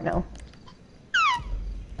 1v1 right now.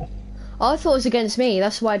 I thought it was against me.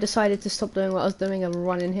 That's why I decided to stop doing what I was doing and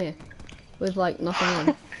run in here, with like nothing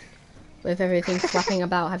on, with everything flapping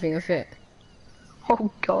about having a fit.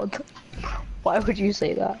 Oh God, why would you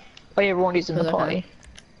say that? Oh yeah, Ronnie's in the party.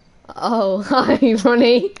 Oh, hi,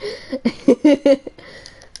 Ronnie.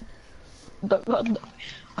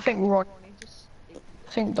 I think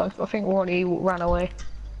Ronnie ran away.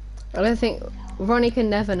 I don't think Ronnie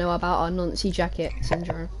can never know about our nonce jacket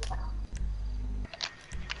syndrome.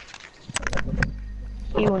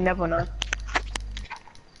 He will never know.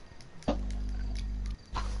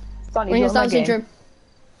 Sonny, Ronnie has Down syndrome.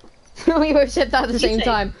 We both said that at the same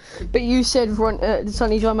time, but you said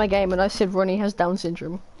Sonny joined my game, and I said Ronnie has Down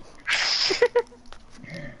syndrome.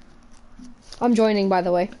 I'm joining, by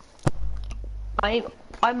the way. I'm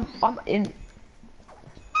in.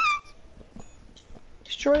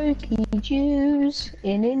 Strokey Jews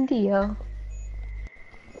in India.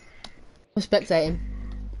 I'm spectating.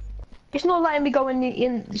 It's not letting me go in the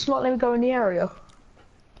It's not letting me go in the area.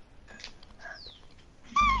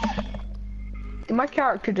 Did my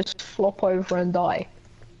character just flop over and die?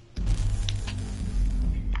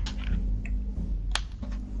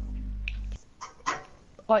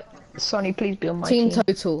 Like, Sonny, please be on my team. Team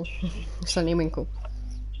total, Sonny Winkle.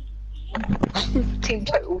 Team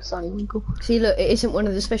total, Sonny Winkle. See, look, it isn't one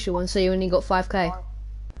of the special ones, so you only got 5k.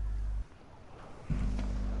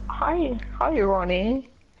 Hi, Ronnie.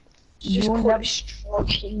 Just call it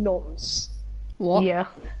Strokey nonce. What? Yeah.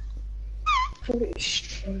 Call it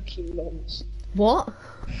Strokey nonce. What?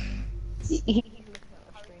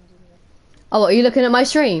 Oh, what, are you looking at my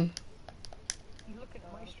stream?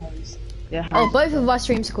 Yeah. Oh, both of our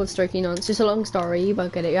streams are called Strokey Nonce. It's a long story. You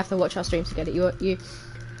won't get it. You have to watch our streams to get it.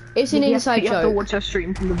 It's an inside joke. You have to watch our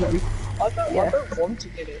stream from the very. I don't want to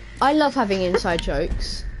get it. I love having inside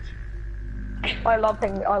jokes. I love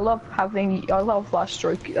that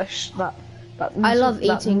Strokey. I love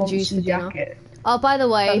eating juice for dinner. Jacket. Oh, by the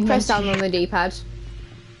way, That press nonce down on the D-pad.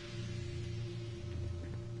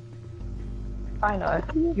 I know.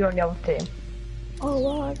 You're on the other team. Oh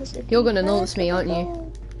wow, that's a You're gonna nonce me, aren't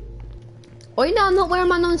you? Oh, no, I'm not wearing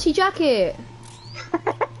my nonce jacket.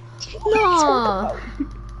 No.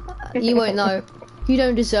 You won't know. You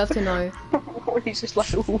don't deserve to know. Ronnie's just like,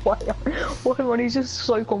 why Ronnie's just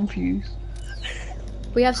so confused.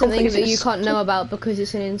 We have something Ronnie's that you just- can't know about because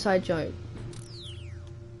it's an inside joke.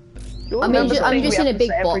 Remember I'm the just thing we in have a to big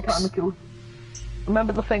say every box. time we kill-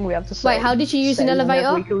 Remember the thing we have to say? Wait, how did you use an say whenever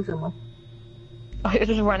elevator? we kill someone? I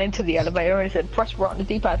just ran into the elevator and it said press right on the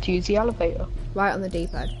D-pad to use the elevator. Right on the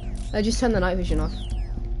D-pad. I just turned the night vision off.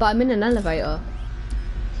 But I'm in an elevator.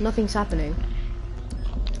 Nothing's happening.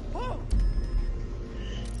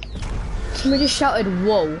 Somebody just shouted,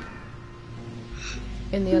 "Whoa!"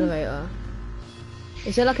 in the elevator.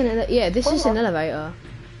 Is there like an yeah? This is an elevator.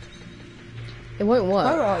 It won't work.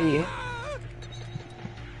 Where are you?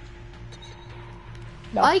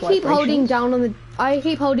 I That's keep holding vibrations. down on the. I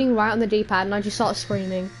keep holding right on the D-pad, and I just start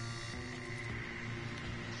screaming.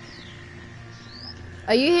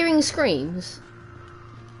 Are you hearing screams?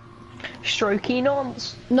 Strokey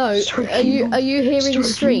nonce. No. Strokey Are you hearing Strokey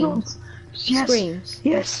screams? nonce. Yes. Screams.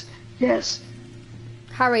 Yes. Yes.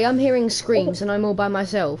 Harry, I'm hearing screams, and I'm all by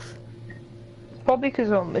myself. Probably because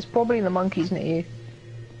it's probably the monkeys near you.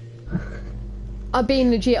 I'm being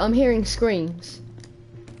legit. I'm hearing screams.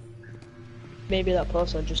 Maybe that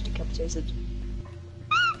person just decapitated.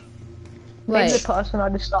 Maybe Wait. the person I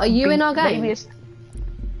just started Are you in beat- our game? Maybe it's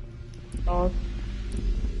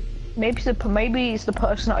maybe it's the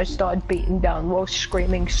person I started beating down while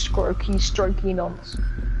screaming strokey nonce.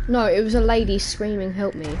 No, it was a lady screaming,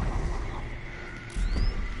 "Help me!"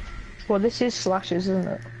 Well, this is slashes, isn't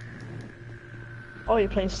it? Oh, you're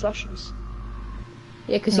playing slashes.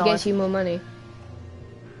 Yeah, because No, it gets you more money.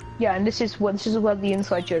 Yeah, and this is where the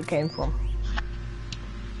inside joke came from.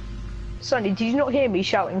 Sonny, did you not hear me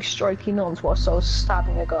shouting strokey nonce whilst I was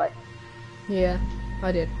stabbing a guy? Yeah,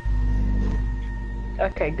 I did.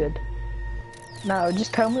 Okay, good. Now,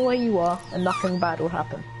 just tell me where you are, and nothing bad will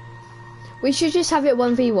happen. We should just have it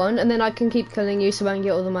 1v1, and then I can keep killing you so I can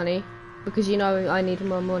get all the money. Because you know I need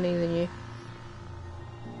more money than you.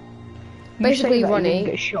 You Basically, say that, you Ronnie. wouldn't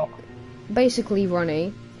get shot. Basically,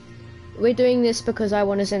 Ronnie. We're doing this because I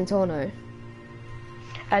want a Zentorno.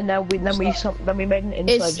 And then we made an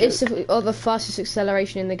inside It's joke. the fastest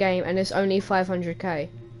acceleration in the game, and it's only 500k.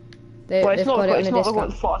 Well, They've got it on a not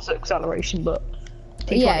discount. fast acceleration, but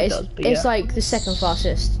Yeah, T20 it's does, but it's yeah. like the second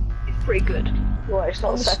fastest. It's pretty good. Well, it's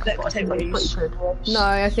not the second fastest, but it's pretty good. No,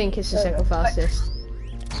 I think it's the second fastest.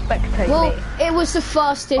 Spectate Well, me. it was the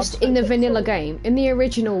fastest in the vanilla game. In the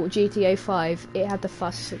original GTA 5, it had the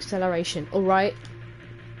fastest acceleration. All right.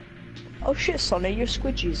 Oh shit, Sonny, you're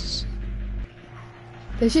squidgies.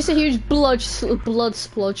 There's just a huge blood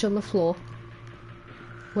splodge on the floor.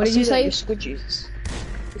 What did you say? You're squidgies.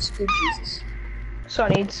 You're squidgies.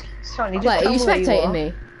 Sonny, just Wait, tell are you me where you spectating are.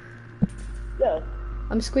 me? Yeah.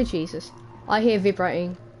 I'm Squid Jesus. I hear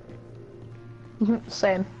vibrating.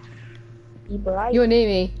 Same. You're near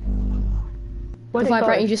me. Where'd The it go?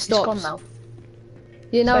 vibrating just It's gone stops. now.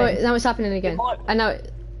 Yeah, now Same. now it's happening again. And now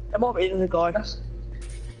There might be the guy.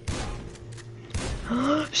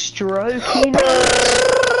 Strokey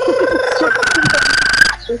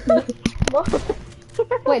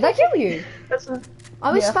wait, did I kill you? nonce.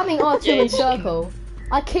 I was Yeah. spamming R2 Yeah, in you circle.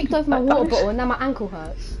 I kicked over my water bottle and now my ankle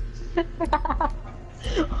hurts. I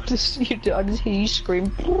just hear you scream.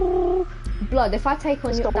 Blood, if I take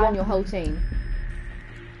on Stop down one. your whole team.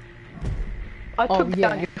 I Oh, took yeah.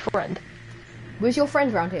 down your friend. Where's your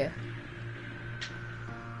friend round here?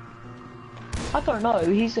 I don't know.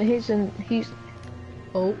 He's Oh,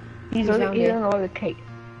 he's round here. on the cake.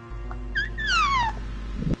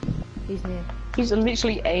 He's near. He's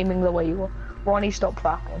literally aiming the way you are. Ronnie, stop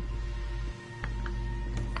fapping.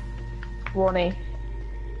 Ronnie's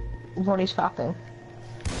fapping.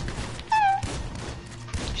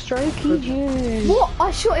 Strokey juice. What?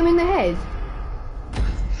 I shot him in the head.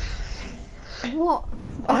 What?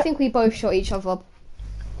 I think we both shot each other.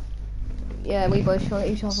 Yeah, we both shot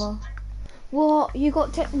each other. What? You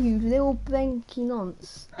got you little blanky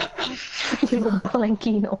nonce. Little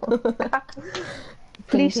blanky nonce.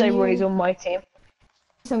 Please say Ronnie's on my team.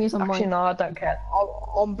 Tell me some Actually, mine. no, I don't care.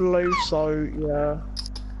 I'm blue, so yeah.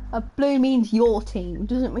 A blue means your team.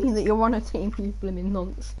 Doesn't mean that you're on a team who's blooming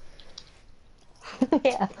nonce.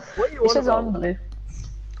 Yeah. What are you It on says about? I'm blue.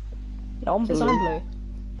 Yeah, I'm Says blue. I'm blue.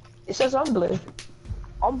 It says I'm blue.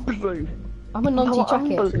 I'm blue. I'm a nonce Oh, I'm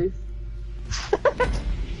jacket. blue.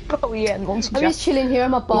 Oh yeah, nonce I'm just chilling here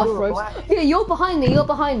in my bathrobes. black. Yeah, you're behind me. You're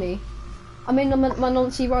behind me. I'm in my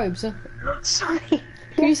nonce robes. Sorry.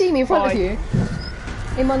 Can you see me in front of Hi. you?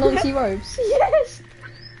 In my nonce robes. Yes.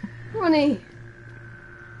 Ronnie.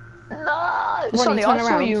 No. Ronnie, Sonny, turn I saw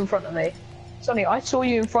around. you in front of me. Sonny, I saw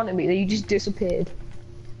you in front of me. Then you just disappeared.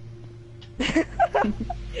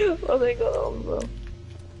 Oh my god.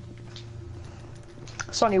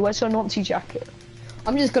 Sonny, where's your nonce jacket?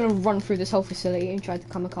 I'm just gonna run through this whole facility and try to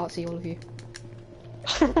kamikaze all of you.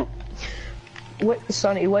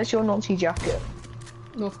 Sonny, where's your nonce jacket?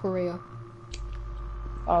 North Korea.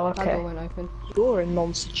 Oh, That door okay. went open. You're a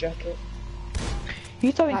nonce jacket.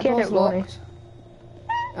 You don't That get door's it, Ronnie.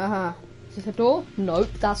 locked. Is this a door? Nope,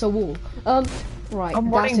 that's a wall. Right, I'm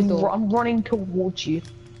that's a running. door. I'm running towards you.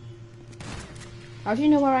 How do you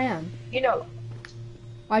know where I am? You know.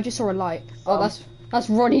 I just saw a light. Oh, that's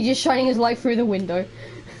Ronnie just shining his light through the window.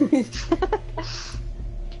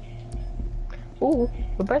 Ooh,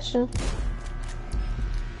 the best one.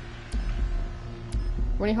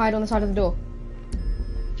 Ronnie, hide on the side of the door.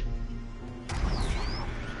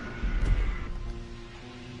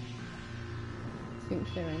 I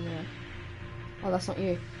think they're in there. Oh, that's not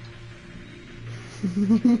you.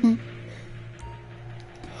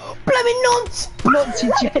 Blooming nonce! Nonce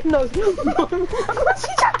jacket. No. Nonce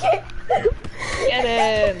jacket! Get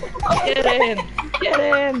him! Get him! Get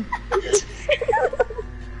him!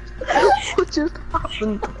 What just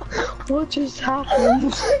happened? What just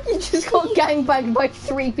happened? You just got gangbanged by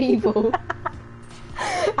 3 people.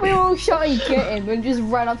 We were all shouting get him and just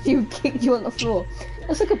ran up to you and kicked you on the floor.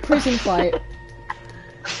 That's like a prison fight.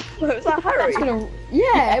 Was that Harry?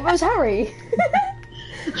 Yeah, it was Harry.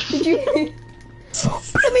 Did you?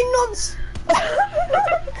 Blimmin' nonce!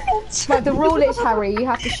 Right, the rule is, Harry, you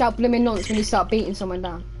have to shout blimmin' nonce when you start beating someone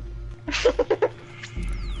down.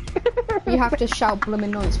 You have to shout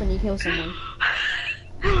blimmin' nonce when you kill someone.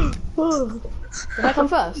 Did I come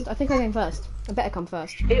first? I think I came first. I better come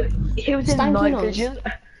first. It was in Stanky night nonce. vision.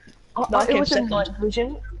 No, I It came was in second. night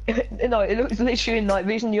vision. No, it was literally in night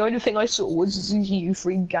vision. The only thing I saw was you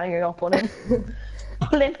 3 ganging up on him.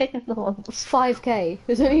 Blimmin' nonce. 5k.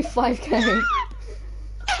 There's only 5k.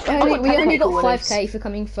 We only got 5k for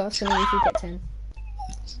coming first, and we usually get 10.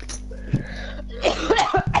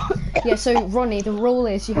 Yeah, so Ronnie, the rule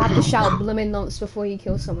is you have to shout blimmin' nonce before you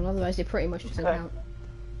kill someone, otherwise it pretty much doesn't count.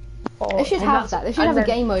 They should have that. They should have a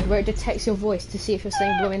game mode where it detects your voice to see if you're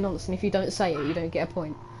saying blimmin' nonce, and if you don't say it, you don't get a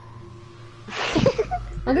point.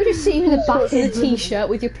 I'm gonna just see you in the back in a t-shirt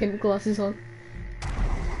with your pimp glasses on.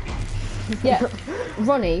 Yeah,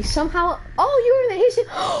 Ronnie, somehow... Oh, you're in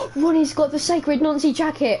the... Ronnie's got the sacred nonce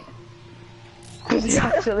jacket!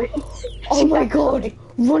 Actually. Oh my god!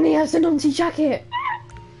 Ronnie has the nonce jacket!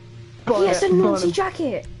 He has the nonce Ronnie.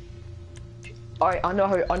 jacket! I know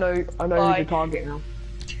who to target now.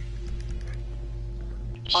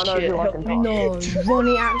 I know Shit, who I help can me. target. No,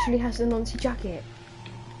 Ronnie actually has the nonce jacket.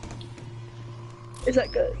 Is that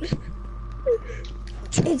good?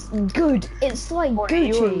 It's good. It's like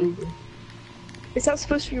Ronnie, Gucci. Is that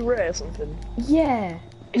supposed to be rare or something? Yeah.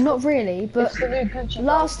 Not really, but It's the new Gucci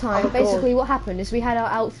last bag. time, Oh, basically what happened is we had our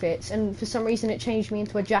outfits, and for some reason it changed me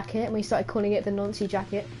into a jacket, and we started calling it the nonce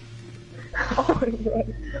jacket. Oh, right.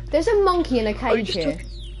 There's a monkey in a cage just here.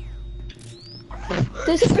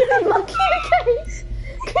 There's a monkey in a cage!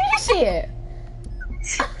 Can you see it?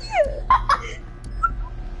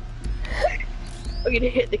 I'm gonna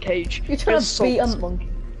hit the cage. You're trying to Assault beat this him. monkey.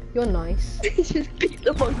 You're nice. Just beat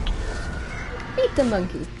the monkey. Beat the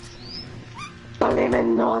monkey.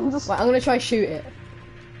 Blimmin' nonce. Right, I'm gonna try shoot it.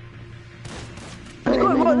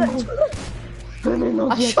 Blimmin'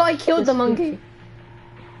 nonce. I killed the monkey.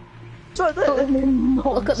 It's right there.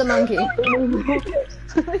 Look at the monkey. Oh,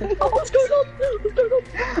 what's going on? What's going on?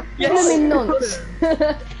 Blimmin' nonce.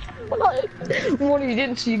 Ronnie, you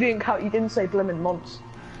didn't say blimmin' nonce.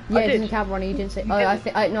 Yeah, it did. didn't count, Ronnie. You didn't say. Oh,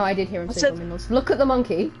 I did hear him say said- blimmin' nonce. Look at the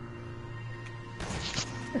monkey.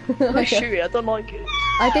 I shoot it. I don't like it.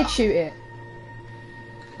 I did shoot it.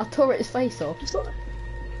 I tore its face off. It's not...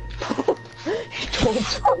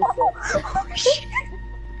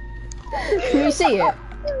 Can you see it?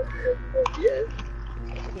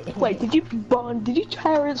 Wait, did you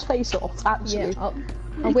tear its face off? Yeah. Actually.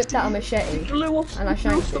 I whipped out a machete. Blew off, And I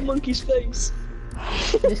shanked the it. monkey's face.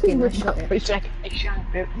 Just kidding, I shot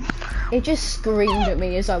it. It just screamed at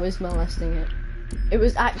me as I was molesting it. It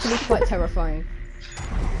was actually quite terrifying.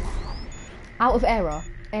 Out of area.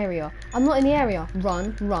 I'm not in the area.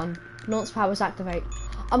 Run. Nonce powers activate.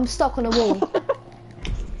 I'm stuck on a wall.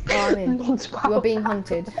 Oh, I'm in. Nonce You are being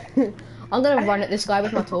hunted. I'm gonna run at this guy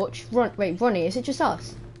with my torch. Wait, Ronnie, is it just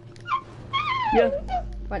us? Yeah.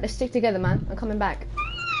 Right, let's stick together, man. I'm coming back.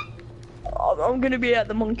 I'm gonna be at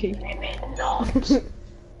the monkey.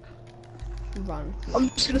 Run. I'm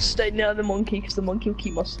just gonna stay near the monkey because the monkey will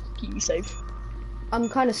keep me safe. I'm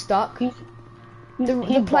kind of stuck.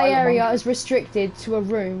 The play area is restricted to a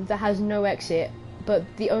room that has no exit, but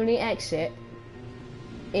the only exit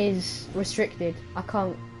is restricted. I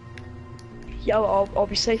can't. Yeah, I'll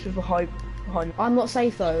be safe if behind. I'm not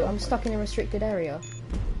safe though. I'm stuck in a restricted area.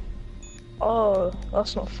 Oh,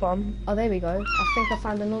 that's not fun. Oh, there we go. I think I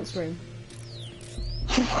found the nonce room.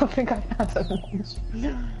 I think I have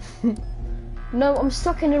a No, I'm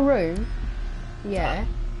stuck in a room. Yeah.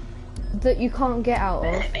 That you can't get out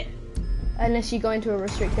of unless you go into a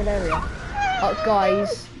restricted area.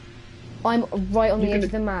 Guys, I'm right on the edge of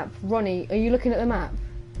the map. Ronnie, are you looking at the map?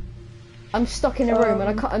 I'm stuck in a room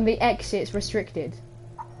and the exit's restricted.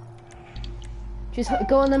 Just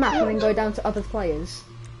go on the map and then go down to other players.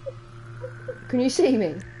 Can you see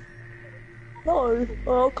me? No,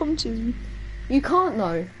 I'll come to you. You can't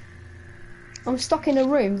know. I'm stuck in a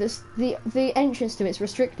room that's the entrance to it's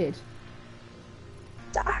restricted.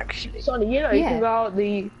 Actually, Sonny, you know you can go out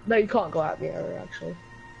the. No, you can't go out the area actually.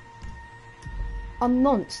 I'm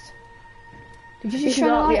nonced. Did you just shine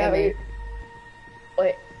a light at me?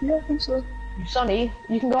 Wait. Yeah, I think so. Sonny,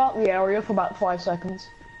 you can go out the area for about 5 seconds.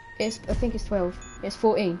 I think it's 12. It's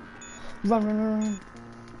 14. Run.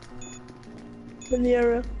 In the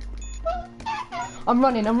area. I'm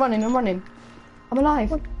running. I'm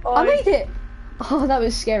alive. I made it! Oh, that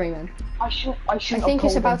was scary, man. I think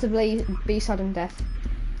it's about to be sudden death.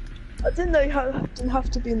 I didn't know you didn't have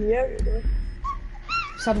to be in the area though.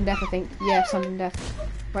 Sudden death, I think. Yeah, sudden death.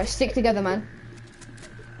 Right, stick together, man.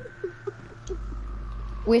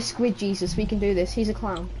 We're Squid Jesus, we can do this. He's a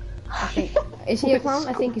clown, I think. Is he a clown?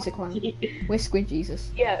 I think he's a clown. We're Squid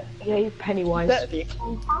Jesus. Yeah, he's Pennywise.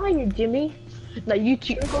 Hi, Jimmy. No, you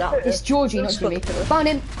two. No, it's Georgie, not Jimmy. Found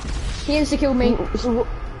him! He insta-killed me.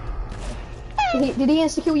 Did he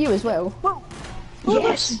insta-kill you as well?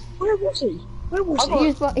 Yes! Where was he?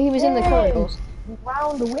 He was in the corridor.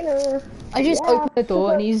 Round the winner! I just opened the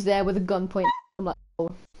door and he's there with a gun pointing. I'm like,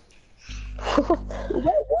 oh.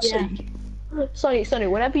 Where was he? Sonny,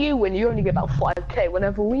 whenever you win, you only get about 5k.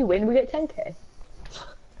 Whenever we win, we get 10k.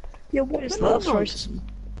 Yeah, what is that? That's racism.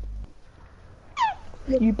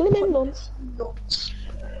 You blimmin' nonce.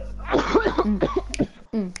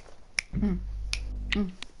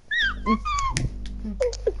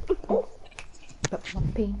 But my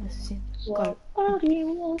penis in scope. Somebody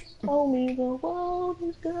once told me the world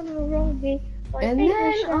was gonna run me. And then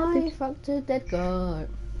I fucked a dead guy.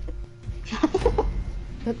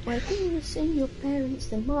 Put my penis in your parents,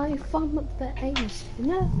 then my thumb up their anus.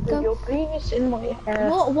 No, Put your penis in my hair.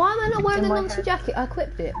 What? Why am I not wearing the nonce jacket? I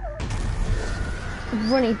equipped it.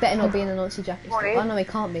 Ronnie better not be in the nonce jacket. Oh no, he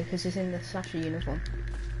can't be because he's in the slasher uniform.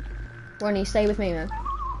 Ronnie, stay with me, man.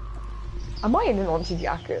 Am I in the nonce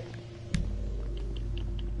jacket?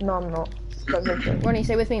 No, I'm not. Ronnie,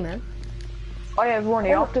 stay with me, man. Oh yeah,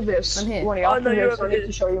 Ronnie, after this, I'm here. Ronnie, after this, I need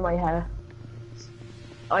to show you my hair.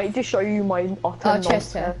 I need to show you my utter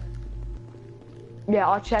chest hair. Yeah,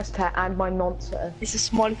 our chest hair and my nonce hair. It's a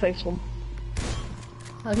smiley face one.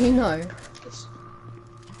 How do you know?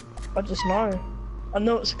 I just know. I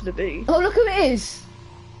know what it's gonna be. Oh, look who it is!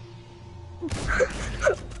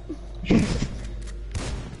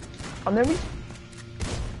 And then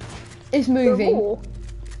It's moving.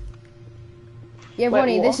 Yeah, Wait,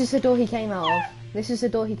 Ronnie, what? this is the door he came out of. This is the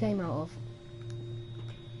door he came out of.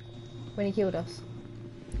 When he killed us.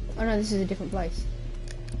 Oh no, this is a different place.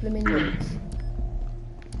 The minions.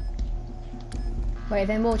 Wait,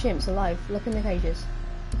 there are more chimps alive. Look in the cages.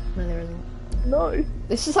 No, there isn't. no.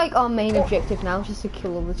 This is like our main objective now, just to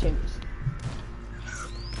kill all the chimps.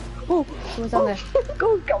 Oh, Someone's down there.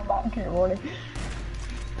 Go come back here, Ronnie.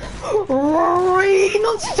 Rory,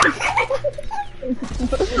 not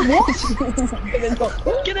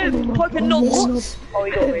Get in, pipe in nonce. Oh,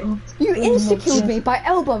 he got me. You insta-killed me by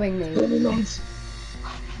elbowing me.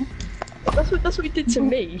 That's what he did to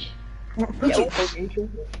me. How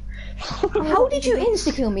did you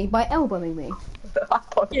insta-kill me by elbowing me?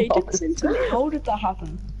 Yeah, he did the same to me. How did that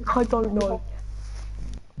happen? I don't know.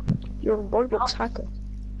 You're a Roblox hacker.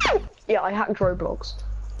 Yeah, I hacked Roblox.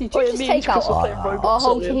 Did you just take out our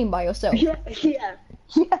whole team by yourself? Yeah.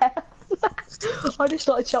 I just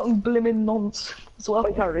started shouting blimmin' nonce as well.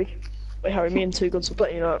 Wait, Harry, me and Two Guns were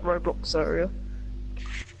playing at Roblox area.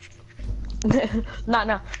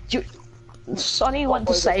 Nah. Sonny went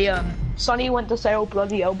to say, oh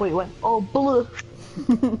bloody hell, but he went, oh blue.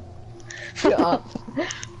 Shut up.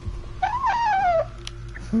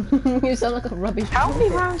 You sound like a rubbish. How many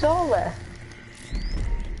rounds are there?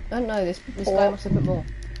 I don't know, this guy must have put more.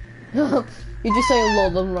 You just say a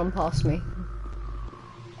lol and run past me.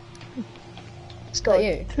 Is that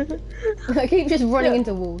you? I keep just running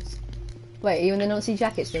into walls. Wait, are you in the nonce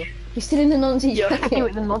jacket still? You're still in the nonce jacket? You're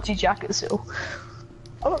in the nonce jacket still.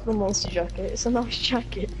 I like the nonce jacket, it's a nice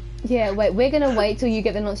jacket. Yeah, wait, we're gonna wait till you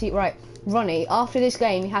get the nonce... Right, Ronnie, after this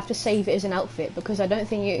game you have to save it as an outfit because I don't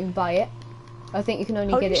think you can buy it. I think you can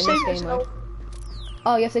only get it in this game mode.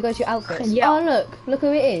 Oh, you have to go to your outfits. Yeah. Oh, look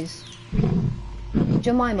who it is.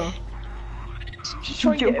 Jemima.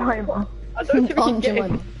 Jemima. I don't think Aunt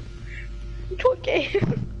Jemima. You can't get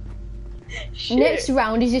him. Next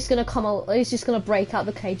round, he's just gonna come out. He's just gonna break out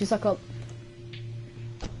the cage. Just like a.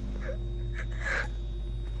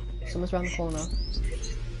 Someone's around the corner.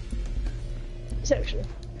 Section.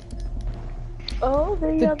 Oh,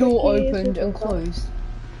 the door opened and closed,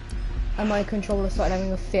 and my controller started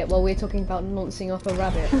having a fit while we were talking about noncing up a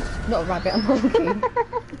rabbit. Not a rabbit, a monkey.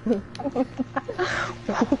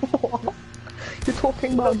 You're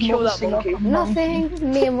talking about kill that monkey.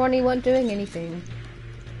 Nothing. Me and Ronnie weren't doing anything.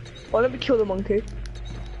 Why don't we kill the monkey?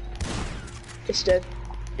 It's dead.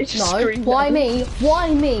 It's just no. Why me?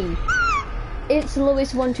 Why me? It's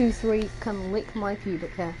Lewis123. Come lick my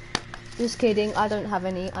pubic hair. Just kidding. I don't have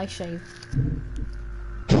any. I shave.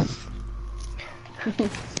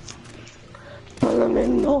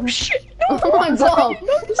 Oh shit! No, oh my god!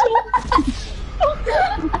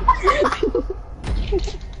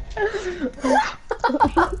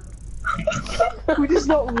 We're just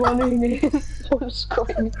not running in. So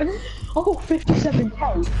screaming. I got 57k.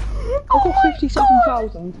 I got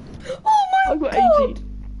 57,000. Oh my I got god! 18.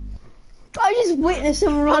 I just witnessed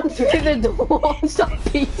him run through the door and start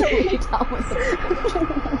beating me down with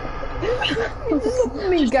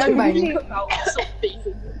me gangbang.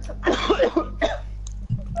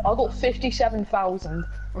 I got 57,000.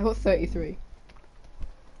 I got 33.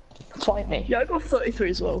 Fight me. Yeah, I got 33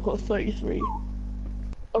 as well. I got 33.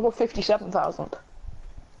 I got 57,000.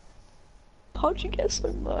 How'd you get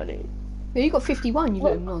so many? Yeah, you got 51, you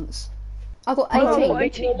little nonce. I got 18. No, I got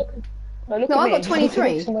 18. No, I got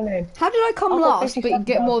 23. How did I come last but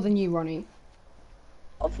get more than you, Ronnie?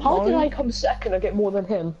 How did I come second and get more than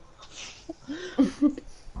him?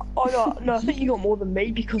 Oh no, I think you got more than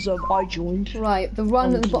me because I joined. Right, the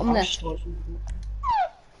run at the bottom left.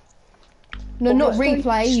 No, not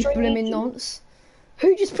replay, you blooming nonce.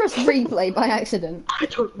 Who just pressed replay by accident? I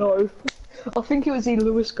don't know. I think it was the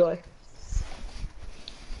Lewis guy.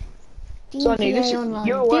 Sonny,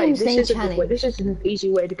 you're right. This is an easy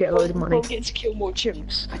way to get a load of money. Don't get to kill more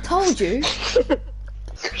chimps. I told you.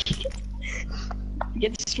 You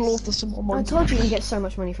get to slaughter some more money. I told you you can get so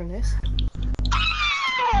much money from this.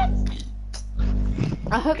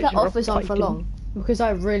 I hope that offer's on for long, because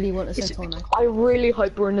I really want a Centauno. I really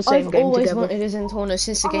hope we're in the same game together. I've always wanted a Centauno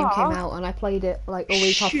since the game came out, and I played it like a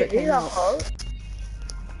week after it came out.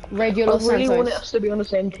 Radio Los Santos. I really want us to be on the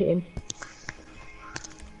same team.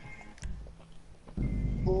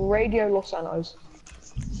 Radio Los Santos.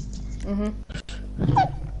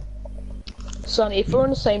 Sonny, if we're on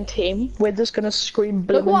the same team, we're just gonna scream.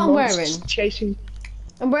 Look what I'm wearing. Chasing.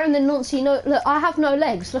 I'm wearing the nonce. No, look, I have no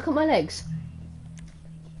legs. Look at my legs.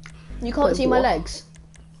 You can't see my legs.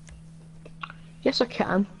 Yes, I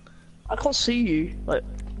can. I can't see you. Like,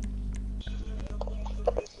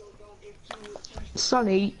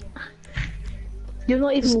 Sonny, you're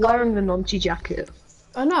not even wearing the nonce jacket.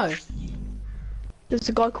 I know. There's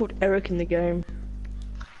a guy called Eric in the game.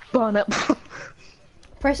 Burn it.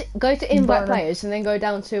 Go to invite players and then go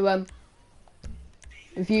down to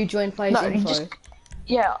view join players info.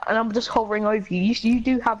 Yeah, and I'm just hovering over you. You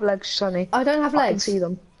do have legs, Sonny. I don't have legs. I can see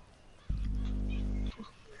them.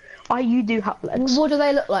 You do have legs. What do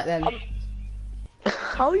they look like then?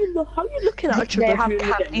 How are you looking at each other?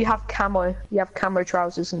 You have camo. You have camo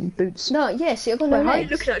trousers and boots. No, yes, I've got no legs. How are you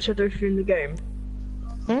looking at each other if you're in the game?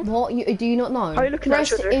 What? Do you not know? How are you looking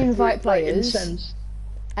Press at each other invite players,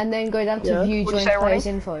 and then go down to view join players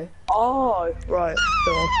info. Oh, right.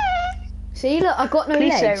 See, look, I've got no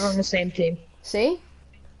legs. Please say we're on the same team. See?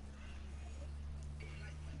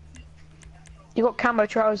 You got camo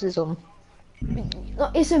trousers on.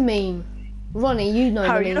 It's a meme. Ronnie, you know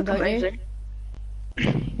the meme, don't you?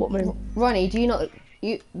 What meme? Ronnie, do you not?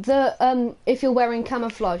 If you're wearing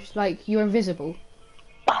camouflage, like you're invisible.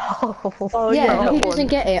 Yeah, he doesn't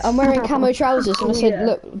get it. I'm wearing camo trousers, and I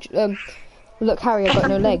said, look, Harry, I've got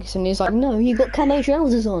no legs, and he's like, no, you got camo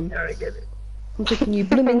trousers on. I get it. I'm thinking you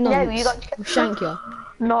blooming nonce. I'll shank you.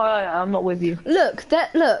 No, I'm not with you. Look,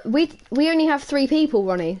 we only have 3 people,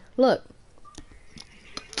 Ronnie. Look.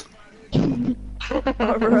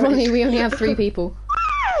 Ronnie, we only have 3 people.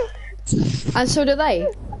 And so do they.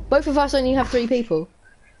 Both of us only have 3 people.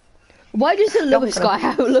 Why does the Lewis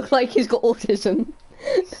guy look like he's got autism?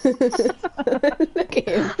 Look at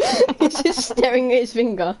him. He's just staring at his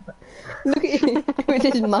finger. Look at him with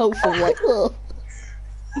his mouth full like, ugh.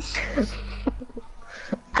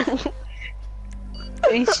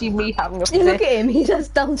 You see me having a fit. Look at him, he has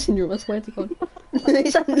Down syndrome, I swear to God.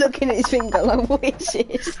 He's like looking at his finger like, what is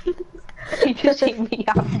this? You just see me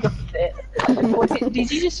having a fit.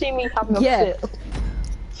 Did you just see me having a fit?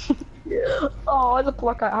 Oh, I look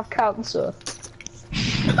like I have cancer.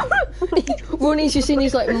 Ronnie's just in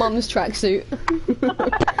his like mum's tracksuit.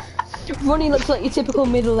 Ronnie looks like your typical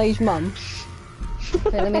middle-aged mum.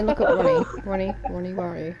 Wait, let me look at Ronnie. Ronnie, where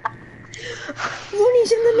are you?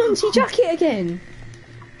 Ronnie's in the nonce jacket again!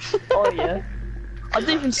 Oh yeah. I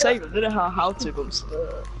didn't even save it, I don't know how to, but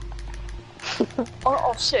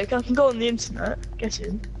oh sick, I can go on the internet, get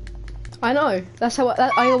in. I know, that's how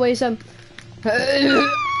I always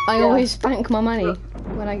always bank my money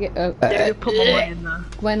when I get Yeah, you put my money in there.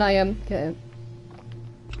 when I get it.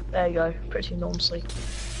 There you go, pretty noncey.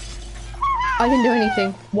 I can do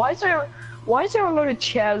anything. Why is there a load of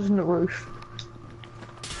chairs on the roof?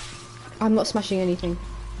 I'm not smashing anything.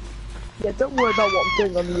 Yeah, don't worry about what I'm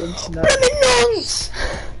doing on the internet. Nonce!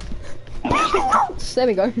 There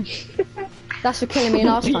we go. That's for killing me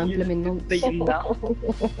last time, blimmin' nonce. Beating that.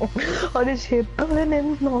 I just hear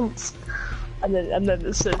blimmin' nonce. And then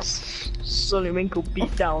it says Sonny Winkle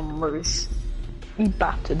beat down Lewis. He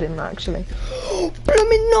battered him actually.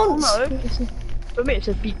 Blimmin' nonce! No, for me it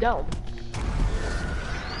says beat down.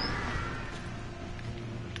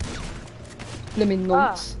 Blimmin'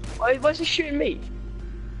 nonce. Why is he shooting me?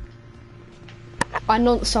 I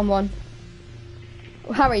nonce someone.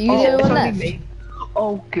 Harry, you the only one left? Me.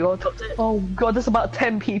 Oh god. Oh god, there's about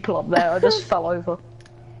 10 people up there. I just fell over.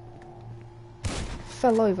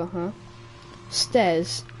 Fell over, huh?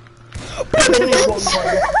 Stairs. I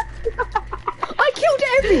killed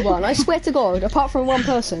everyone, I swear to God, apart from one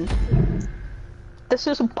person. There's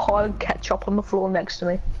just a pile of ketchup on the floor next to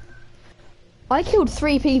me. I killed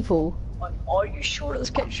 3 people. Are you sure it's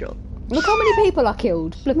ketchup? Look how many people I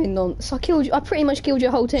killed. Blimmin' nonce. I pretty much killed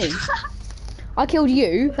your whole team. I killed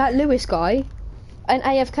you, that Lewis guy, an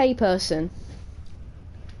AFK person.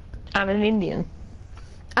 And an Indian.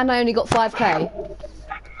 And I only got 5k.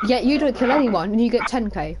 Yet you don't kill anyone and you get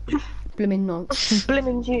 10k. Blimmin' nonce.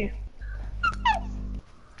 Blimmin' you.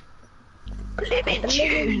 Blimmin'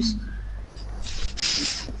 Jews.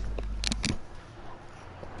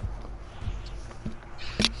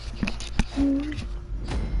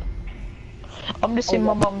 I'm just in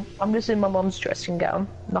my mum's dressing gown.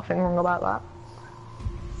 Nothing wrong about that.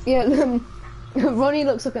 Yeah, Ronnie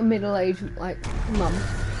looks like a middle-aged, like, mum.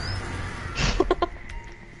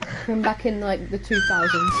 From back in, like, the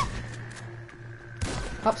 2000s.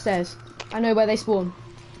 Upstairs. I know where they spawn.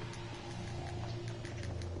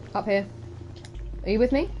 Up here. Are you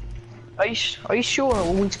with me? Are you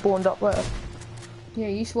sure we spawned up there? Yeah,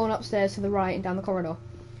 you spawn upstairs to the right and down the corridor.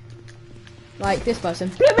 Like this person.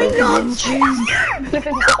 Blimmin' nonce!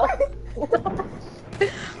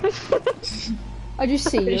 I just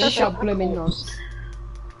see you, shut blimmin' nonce.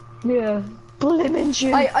 Yeah. Blimmin'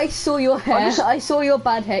 Jew. I saw your hair, I saw your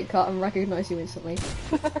bad haircut and recognised you instantly.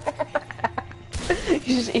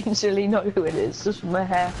 You just instantly know who it is, just from the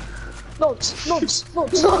hair. Nonce! Nonce!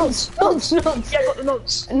 Yeah, I got the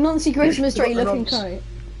nonce. Noncy Christmas tree looking kite.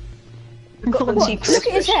 Got the What? secret Look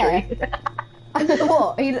at his hair! tree.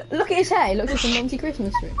 What? Look at his hair, he looks like a Noncy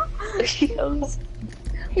Christmas tree. He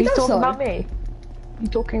He's does talking though. about me. You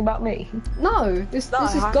talking about me? No, this is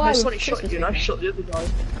guy with Sonny shot Christmas you and I tree. shot the other guy.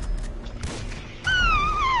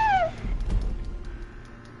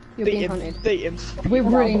 You're being hunted. Beat him. We're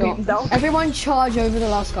really beat him not. down. Everyone charge over the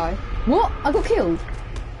last guy. What? I got killed.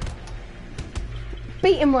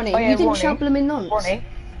 Beat him, Ronnie. Oh, yeah, you didn't Ronnie. shout blimmin' nonce.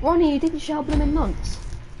 Ronnie, you didn't shout blimmin' nonce.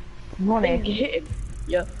 You Ronnie. hit him.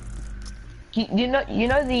 Yeah. You know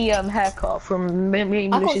the haircut from me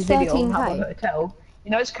and I got Lucy's video on 13K. How About Hotel?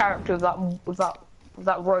 You know his character with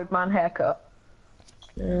that roadman haircut?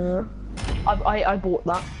 Yeah. I bought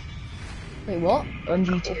that Wait, what? on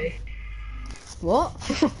GTA. What?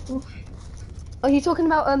 Are you talking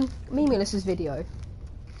about Memelus's video?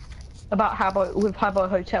 About How About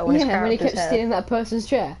Hotel and his Yeah, when he character's kept hair. stealing that person's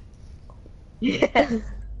chair. Yeah.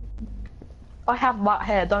 I have that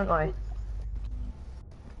hair, don't I?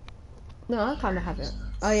 No, I kind of have it.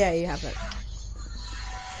 Oh yeah, you have it.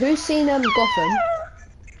 Who's seen Gotham?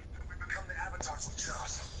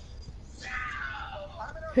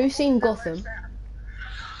 Who's seen Gotham?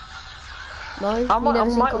 No, I you never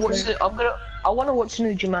might seen watch Gotham? it. I want to watch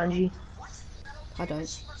new Jumanji. I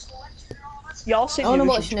don't. Yeah, I'll see I wanna you.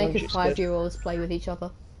 watch naked 5-year-olds play with each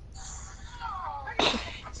other.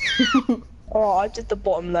 Oh, I did the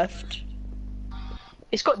bottom left.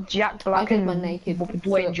 It's got Jack I Black did and my naked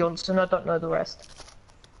Dwayne foot. Johnson. I don't know the rest.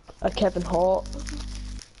 Kevin Hart.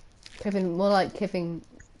 Kevin, more like Kevin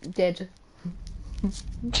dead. I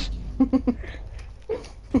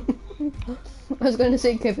was going to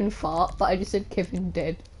say Kevin fart, but I just said Kevin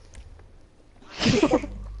dead.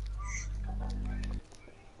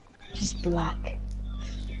 He's black.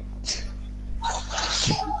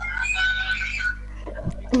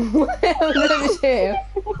 What the hell is here?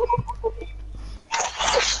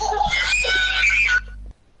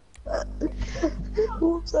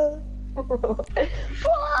 What's that?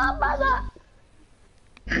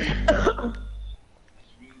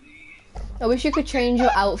 I wish you could change your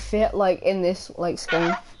outfit like in this like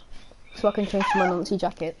skin, so I can change to my nonce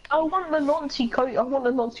jacket. I want the nonce coat. I want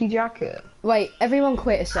the nonce jacket. Wait, everyone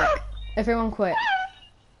quit a sec. Everyone quit.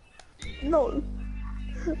 No.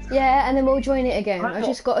 Yeah, and then we'll join it again. I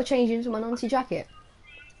just got to change into my nonce jacket.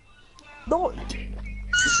 No.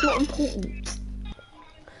 It's not important.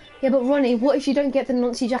 Yeah, but Ronnie, what if you don't get the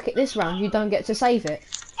nonce jacket this round? You don't get to save it.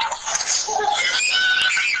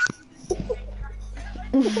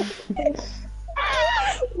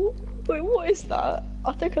 Wait, what is that?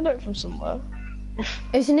 I think I know it from somewhere.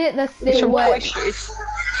 Isn't it the It's thing from where... Toy Story.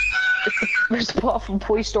 It's the part from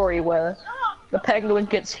Toy Story where the penguin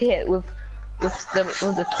gets hit with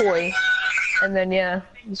the toy, and then yeah,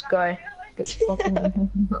 this guy gets fucking.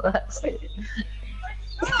 That's it.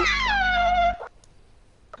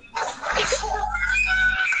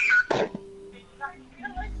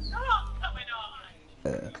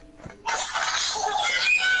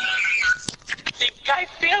 Think I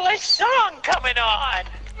feel a song coming on.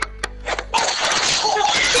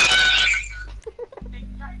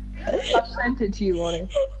 I sent it to you, Ronnie.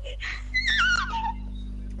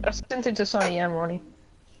 I sent it to Sonny and Ronnie.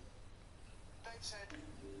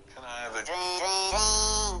 Can I have a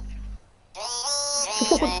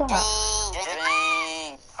What's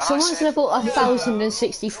that? Someone's level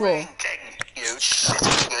 1064. You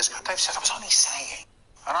shitfingers. Dave said I was only saying.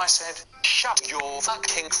 And I said, shut your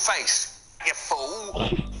fucking face, you fool.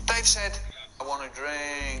 Dave said, I want a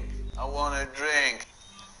drink. I want a drink.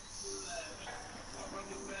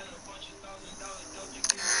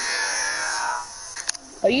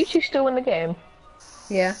 Are you two still in the game?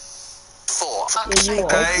 Yeah. For fuck's Yeah, you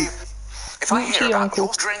sake, are. Dave. If I You hear two, about uncle.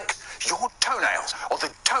 your drink, your toenails, or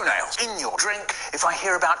the toenails in your drink, if I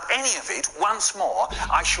hear about any of it once more,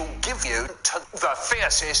 I shall give you to the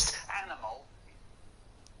fiercest animal.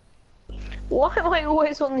 Why am I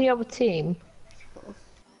always on the other team?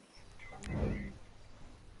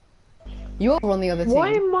 You're on the other team. Why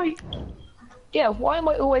am I? Yeah, why am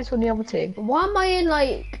I always on the other team? Why am I in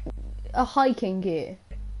like a hiking gear?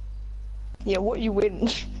 Yeah, what you win?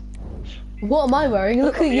 What am I wearing?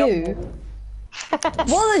 Look at you.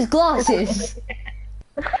 What are those glasses?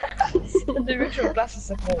 The original glasses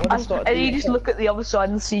are more when I started And you doing just it. look at the other side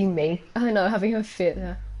and see me. I know, having a fit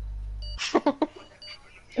there.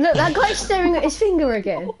 Look, that guy's staring at his finger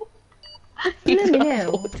again. He's Let me got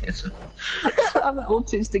know. autism. I'm an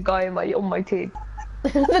autistic guy on my team.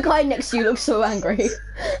 The guy next to you looks so angry.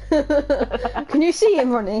 Can you see him,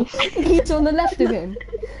 Ronnie? He's on the left of him.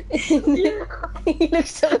 He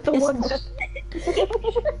looks so The one pissed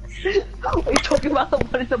Are you talking about the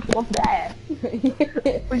one in the blonde hair?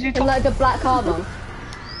 Was you off. talking? Like the black armor.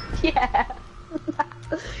 Yeah.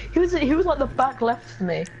 he was like the back left of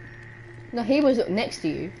me. No, he was next to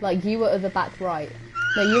you. Like, you were at the back right.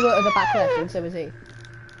 No, you were at the back left, and so was he.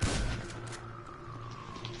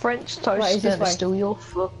 French Right, toast is this is way? still your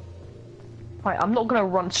foot. Right, I'm not gonna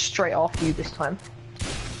run straight after you this time.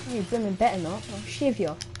 Oh, you blooming better not. I'll shiv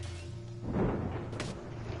you.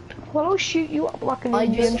 Well, I'll shoot you up like an I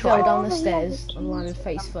Indian just fell tribe. down the stairs and landed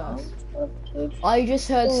face first. I just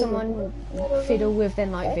heard someone fiddle with their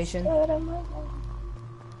night vision.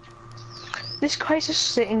 This guy's just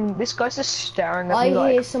sitting. This guy's just staring at I me hear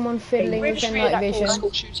like. someone fiddling with their night vision.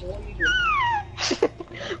 School shooting, what are you doing?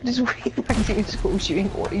 Just waiting back to school shooting.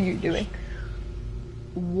 What are you doing?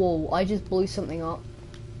 Whoa, I just blew something up.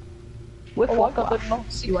 With Oh, I what? got the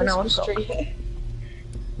Nazi You are now Christmas a tree.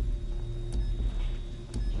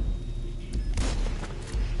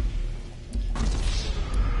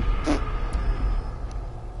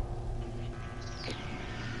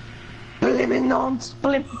 Blimmin' nonce.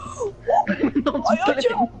 Blim. Nonce.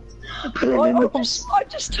 I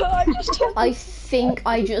just turned. I think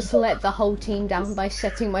I just let the whole team down by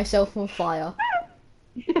setting myself on fire.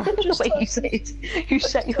 Wait, you say it. You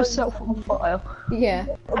set yourself on fire. Yeah.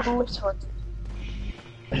 Obliterated.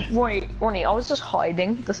 Ronnie, I was just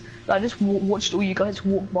hiding. I just watched all you guys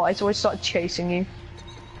walk by, so I started chasing you.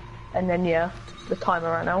 And then yeah, the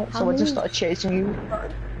timer ran out, so I just started chasing you.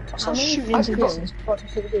 I started shooting into distance.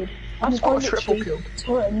 I just got a triple kill.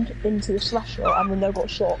 Turned into the slasher and then they got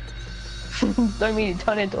shot. Don't mean you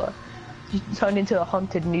turn into a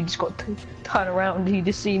hunted and you just got to turn around and you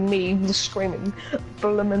just see me just screaming,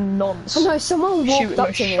 "Bloomin' nonce!" Oh no, someone walked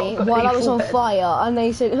up to me shotgun while I in was your on forehead. fire, and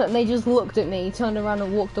they said, and they just looked at me, turned around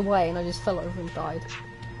and walked away, and I just fell over and died.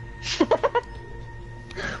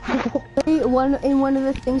 In one of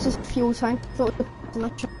the things is fuel tank. I thought it was an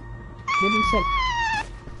actual didn't say.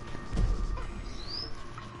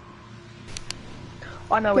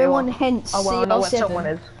 I know where Go you on, are. hence Oh, well, I know where CR7. someone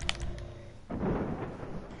is.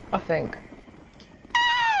 I think.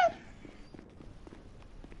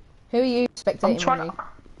 Who are you spectating, I'm trying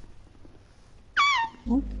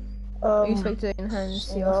Ronnie? to... Are you spectating hence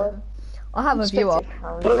CR7? I have a viewer.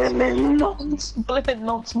 Bloomin' nonce! Bloomin'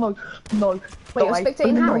 nonce, no. No. Wait, you're spectating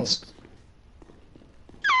Bloomin' Harry? nonce.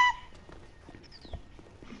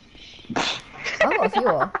 I've got a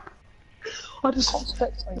viewer. I just...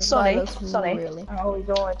 Sonny. Sonny. Really? How he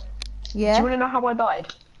died. Do Yeah? you want to know how I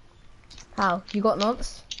died? How? You got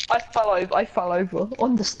nonce? I fell over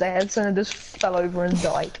on the stairs and I just fell over and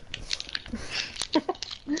died.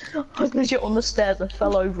 I was legit on the stairs, I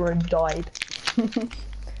fell over and died.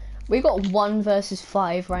 We got 1 versus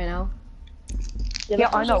 5 right now. Yeah,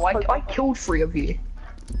 I know, I killed 3 of you.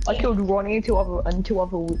 I killed Ronnie and two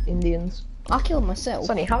other Indians. I killed myself.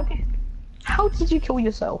 Sonny, how did you kill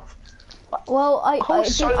yourself? Well, I told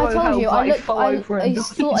you, I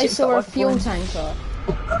thought I saw a fuel tanker.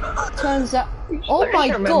 Turns out, oh my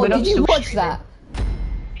god, did you watch that?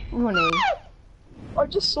 Ronnie. I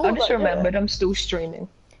just saw I just that, remembered I'm still streaming.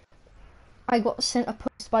 I got sent a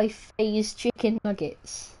post by FaZe Chicken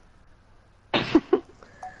Nuggets.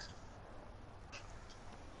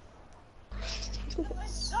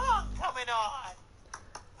 Song coming on.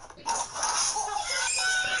 Think I feel a song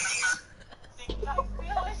coming on. Think I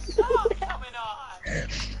feel a song coming on.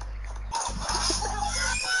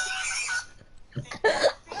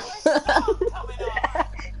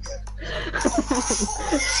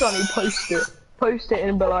 Sonny, post it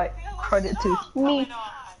and be like, credit to me.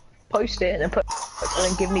 Post it and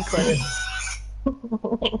then give me credit.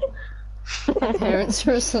 My parents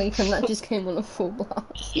were asleep and that just came on a full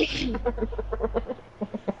blast.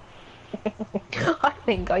 I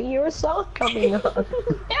think I hear a song coming on.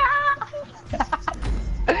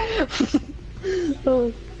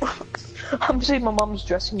 I'm seeing my mum's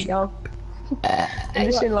dressing gown.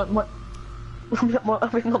 I'm seeing like I've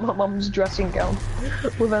got my mum's dressing gown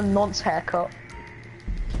with a nonce haircut.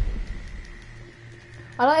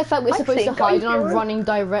 I like the fact we're supposed to think I hide and I'm hear it. running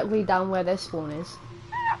directly down where their spawn is.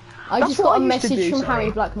 I That's just what got a I used to message do, from Harry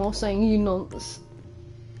sorry. Blackmore saying you nonce.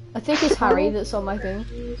 I think it's Harry that's on my thing.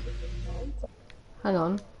 Hang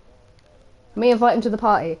on. Let me invite him to the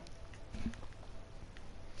party.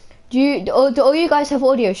 Do all you guys have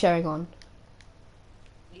audio sharing on?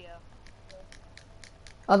 Yeah.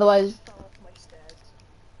 Otherwise,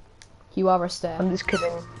 you are a stair. I'm just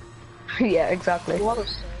kidding. Yeah, exactly. A lot of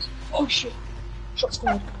stairs. Oh shit. Shots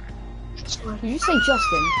fired. Shots fired. Did you say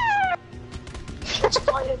Justin? Shots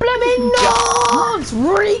fired. Blimmin' nonce!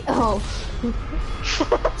 Oh.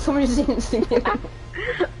 Somebody just instantly.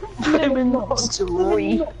 Blimmin' nonce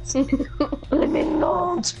free. Blimmin'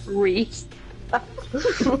 nonce free. I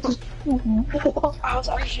was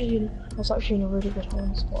actually in a really good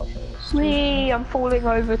hiding spot. Me, I'm falling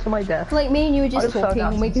over to my death. Like me and you were I just just fell talking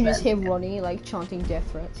down and we some could just hear stairs. Ronnie like chanting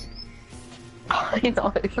death threats. I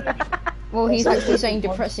know. Well, he's actually saying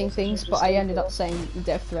depressing things, but I ended up saying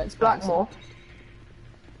death threats. by accident. Blackmore.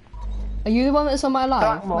 Are you the one that's on my live,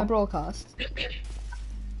 Blackmore. my broadcast?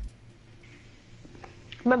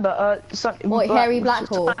 Remember, What, Harry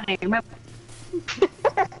Blackhall? Sonny, remember?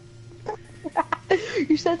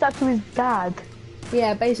 You said that to his dad.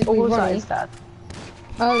 Yeah, Or basically was that Ronnie. his dad?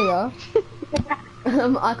 Earlier,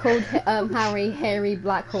 I called Harry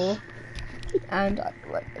Blackhall, and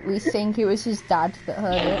we think it was his dad that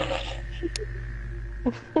heard it.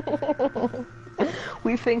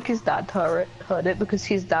 We think his dad heard it because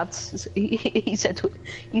his dad's. He said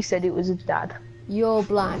it was his dad. You're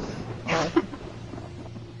black. Oh.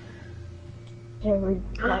 Harry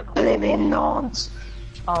Black. Blimmin' nonce.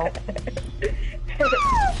 Oh.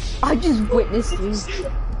 I just witnessed you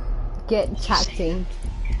get tag teamed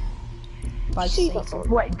by Satan.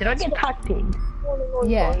 Wait, did I get tag teamed?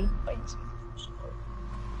 Yeah.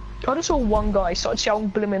 I just saw one guy start shouting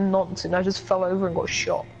blimmin' nonce and I just fell over and got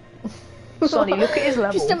shot. Sonny, look at his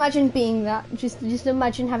level. Just imagine being that. Just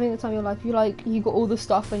imagine having the time of your life. You got all the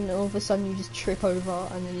stuff, and all of a sudden you just trip over,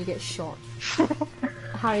 and then you get shot.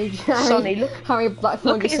 Sonny, Harry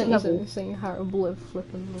Blackmore look at just his sent me level. saying Harry Blue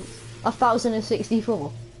flipping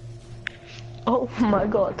 1064. Oh my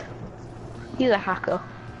god. He's a hacker.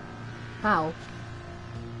 How?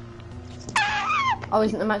 Oh,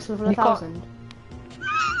 isn't the max level You can't- 1000?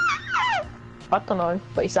 I don't know,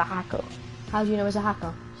 but he's a hacker. How do you know he's a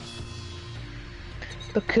hacker?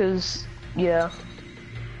 Because, yeah.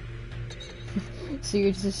 So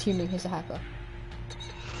you're just assuming he's a hacker?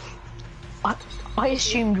 I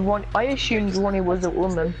assumed Ronnie was a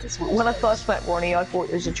woman. When I first met Ronnie, I thought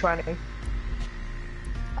it was a tranny.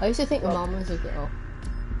 I used to think my mom was a girl.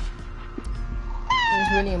 It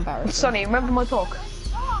was really embarrassing. Sonny, remember my talk?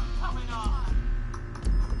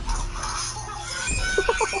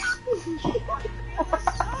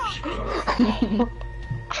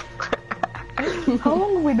 How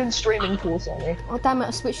long have we been streaming for, Sonny? Oh damn it,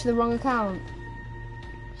 I switched to the wrong account.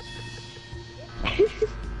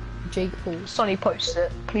 Jake Paul. Sonny, post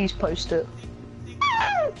it. Please post it.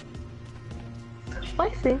 I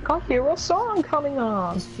think I hear a song coming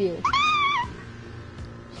on. His field.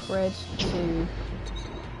 Fred to...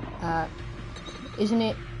 isn't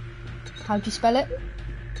it... How'd you spell it?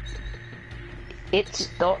 It's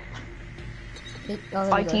dot There you go.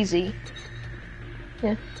 ITZ.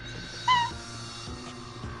 Yeah.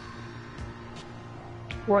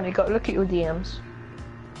 Ronnie, go look at your DMs.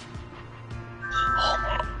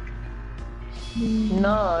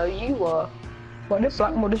 No, you were. Why did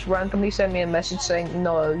Blackmore just randomly send me a message saying,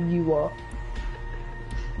 no, you were?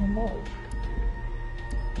 No.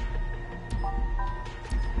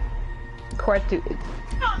 Credit.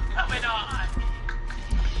 Coming on!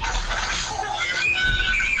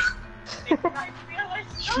 I feel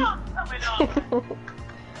a song coming on!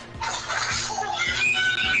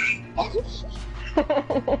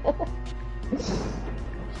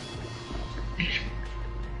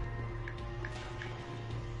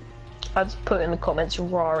 I just put in the comments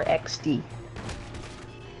raw XD.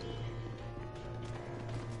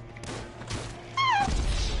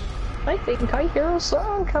 I think I hear a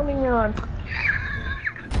song coming on.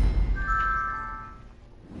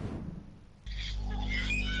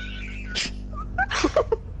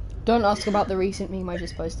 Don't ask about the recent meme I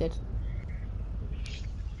just posted.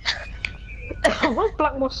 What's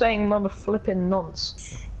Blackmore saying, mother flipping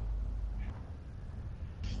nonce?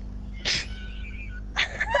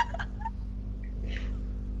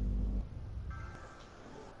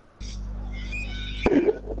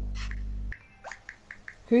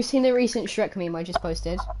 Who's seen the recent Shrek meme I just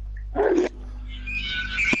posted?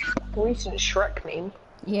 Recent Shrek meme?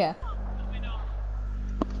 Yeah.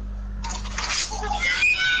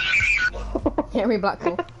 Henry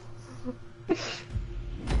Blackmore.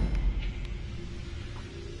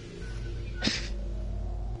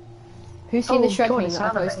 Who's seen the Shrek God, meme it's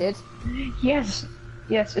that I anime. posted? Yes,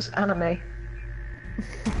 yes, it's anime.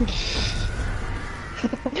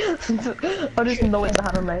 I just know it's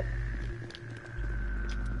anime.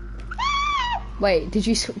 Wait, did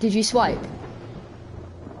you swipe?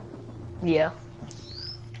 Yeah.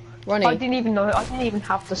 Ronnie. I didn't even know. I didn't even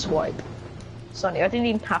have to swipe. Sonny, I didn't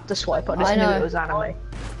even have to swipe. I just I knew know. it was anime.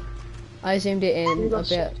 I zoomed it in a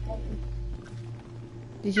bit.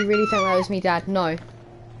 Did you really think that was me, Dad? No.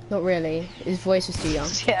 Not really. His voice was too young.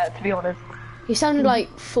 Yeah, to be honest. He sounded like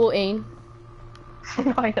 14.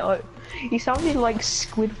 I know. He sounded like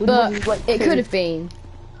Squidward. when But he was, like, it 2. could have been.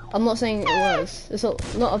 I'm not saying it was. There's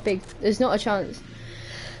not a big. There's not a chance.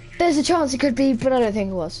 There's a chance it could be, but I don't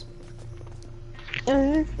think it was.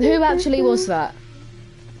 Who actually was that?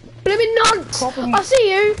 Blooming nonce! Probably- I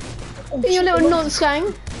see you! In your little nonce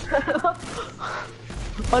gang.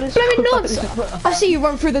 Blooming nonce! I see you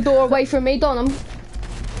run through the door away from me, Donham.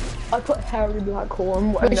 I put Harry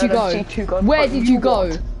Blackhorn. Where did you go? Where did you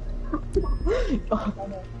go?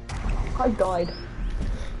 I died.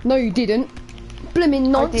 No, you didn't.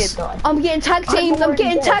 Blooming nonce. I did die. I'm getting tag teamed. I'm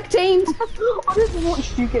getting tag teamed. I just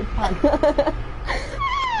watched you get tagged.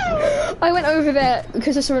 I went over there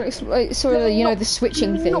because I saw you know, the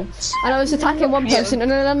switching thing, and I was attacking one person,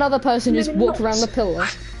 and then another person just walked around the pillar.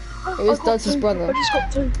 It was Dud's brother. I just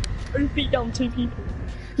got I just beat down 2 people.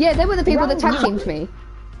 Yeah, they were the people that tag teamed me.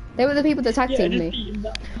 They were the people that tag Yeah, I teamed just me. beat him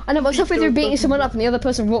down. And I was halfway through Beat beating both someone of up, and the other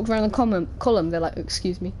person walked around the column. They're like,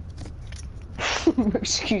 "Excuse me."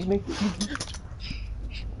 Excuse me.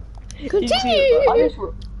 Continue. I just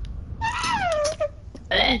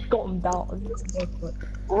Got him down.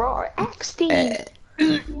 raw XD.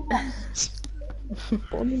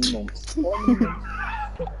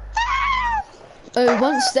 Oh,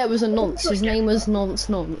 once there was a nonce. His name was Nonce.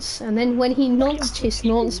 And then when he nonced, his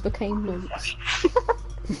nonce became nonce.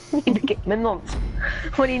 He became a nonce.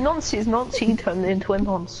 When he nonced his nonce, he turned into a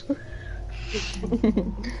nonce.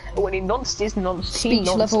 When he nonced his nonce, Speech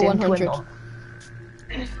he level nonced into 100. a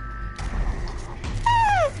nonce.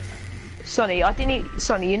 Sonny,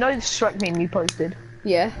 Sonny, you know the Shrek meme you posted?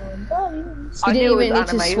 Yeah. I You knew didn't even it was need to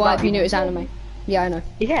anime, swipe, but- you knew it was anime. Yeah, I know.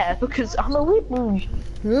 Yeah, because I'm a weapon.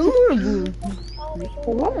 I'm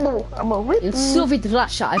a weapon. In Soviet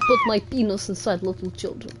Russia, I put my penis inside little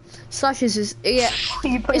children. Such as is, yeah,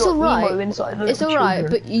 You put it's your emo alright. inside It's little alright,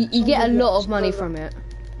 children. but you get a lot of money from it.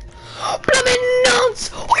 Blooming nonce!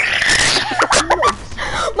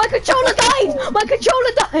 My controller died! My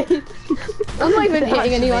controller died! I'm not even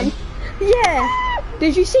hitting anyone. Yeah!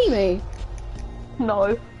 Did you see me?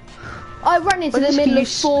 No. I ran into the middle of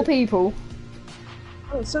 4 people.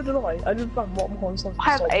 Oh, so did I. I just ran one more time. I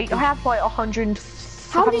have like 100.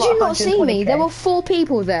 How did you not see me? 120K. There were 4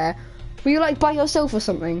 people there. Were you like by yourself or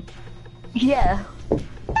something? Yeah,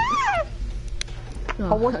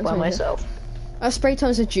 Oh, I was that's by weird. myself. I sprayed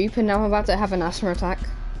tons of dupe and now I'm about to have an asthma attack.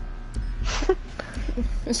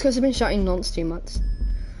 It's because I've been shouting nonce too much.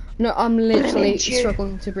 No, I'm literally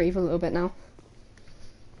struggling to breathe a little bit now.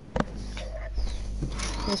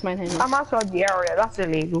 Where's my hand? I'm outside the area, that's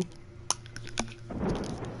illegal.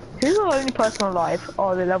 Who's the only person alive?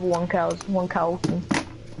 Oh, the level 1 cows, 1 cow.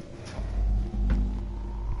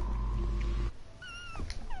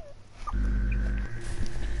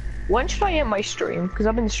 When should I end my stream? Because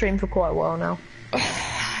I've been streaming for quite a while now.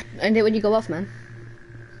 And then when you go off, man.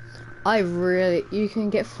 You can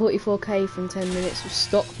get 44k from 10 minutes of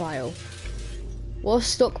stockpile. What's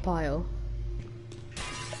stockpile?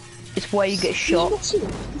 It's where you get shot.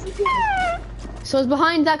 Someone's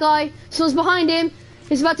behind that guy. Someone's behind him.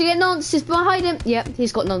 He's about to get nonced. He's behind him. Yep,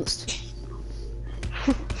 he's got nonced.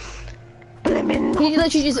 He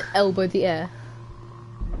literally just elbowed the air.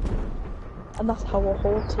 And that's how a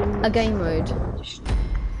whole team. A game mode.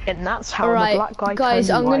 And that's how Alright, the black guy guys,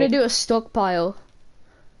 turned I'm gonna white. do a stockpile.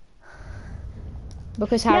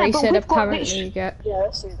 Because Harry but said we've got apparently this- you get. Yeah,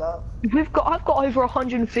 let's do that. I've got over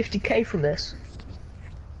 150k from this.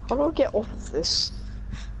 How do I get off of this?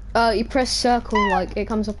 You press circle, like, it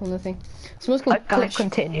comes up on the thing. Someone's I called click Dash.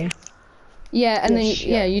 continue. Yeah, and then, Yes,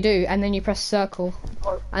 yeah, you do, and then you press circle.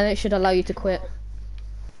 And it should allow you to quit.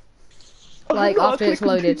 Like, no, I after click it's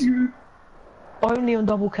loaded. continue. Only on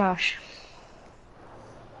double cash.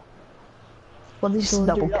 Well, this is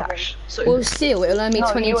double cash. So Well, still, it'll earn me No,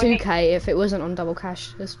 you 22k if it wasn't on double cash.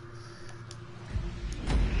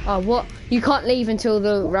 Oh, what? You can't leave until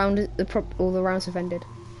the round, all the rounds have ended.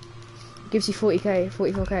 Gives you 40k,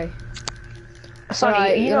 44k. Sonny,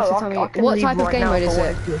 Alright, you you know, have to tell me, I can what leave type of right game now mode if is I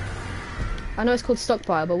it? wanted to. I know it's called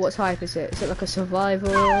stockpile, but what type is it? Is it like a survival,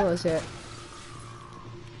 or is it?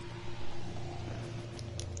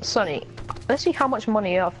 Sonny, let's see how much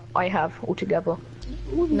money I have altogether.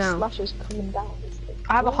 All these No. slashes coming down.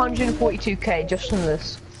 I have 142k just from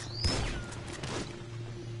this.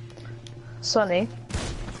 Sonny,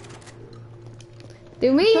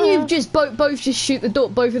 Did me and you just both just shoot the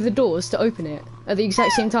both of the doors to open it at the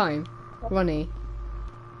exact same time? Ronnie.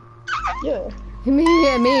 Yeah. Me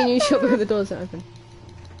and you shot both of the doors to open.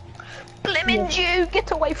 blimmin' Jew, get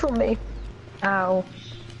away from me! Ow.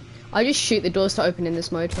 I just shoot the doors to open in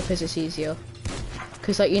this mode because it's easier.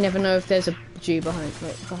 Because like you never know if there's a Jew behind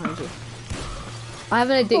you. I have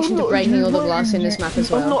an addiction to breaking all the glass in this map as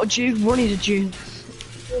well. I'm not a Jew, Ronnie's a Jew.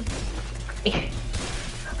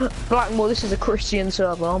 Blackmore, this is a Christian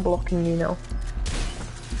server, I'm blocking you now.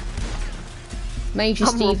 Major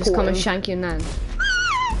I'm Steve has come and reporting. shank your nan.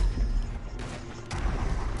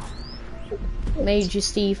 Major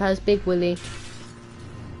Steve has Big Willie.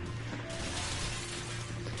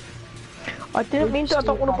 I didn't mean to, I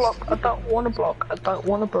don't want to block, I don't want to block, I don't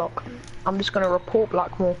want to block. I'm just going to report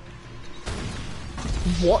Blackmore.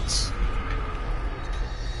 What?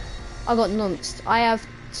 I got nonced. I have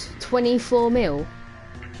 24 mil.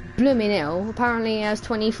 Blooming hell. Apparently he has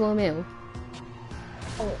 24 mil.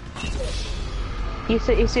 He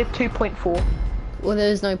said 2.4. Well,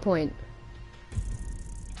 there's no point.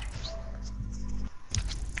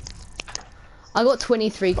 I got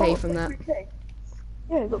 23k from that.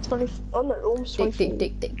 Yeah, I got 20. Oh no, almost Dick, 24.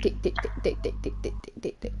 dick, dick, dick, dick, dick, dick, dick, dick, dick, dick,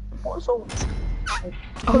 dick, dick. What's all?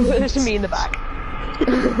 Oh, there's me in the back.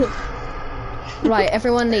 Right,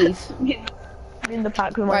 everyone leave. In the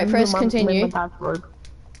back with my Right, press continue. with my bathrobe.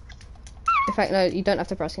 In fact, no, you don't have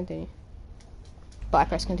to press continue. But I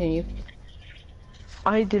press continue.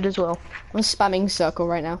 I did as well. I'm spamming circle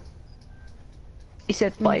right now. He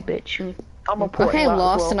said, bye, bitch. I'm I reporting came that as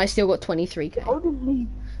last well. and I still got 23k. How did leave?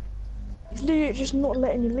 It's literally just not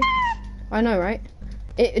letting you leave. I know, right?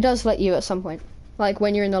 It does let you at some point. Like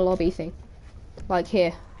when you're in the lobby thing. Like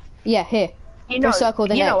here. Yeah, here. You know, Go circle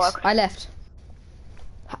then you know, X. I left.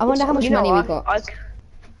 I wonder how much you know, money we got. I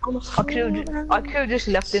could have just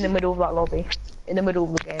left in the middle of that lobby, in the middle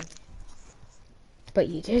of the game. But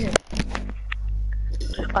you didn't.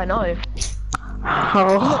 I know. You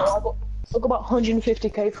know, I got about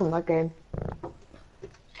 150k from that game.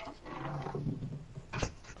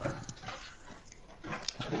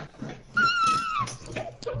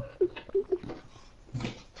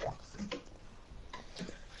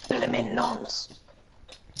 Blimmin' nonce.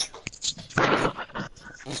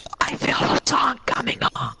 I feel the tongue coming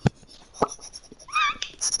up.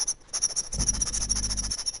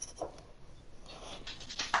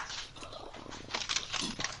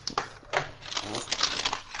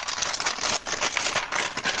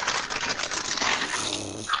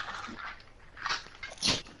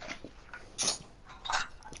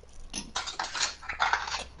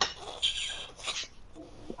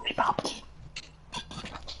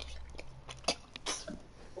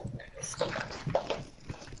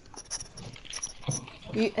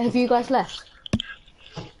 Have you guys left?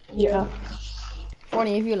 Yeah. Or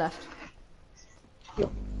any of you left? Yeah.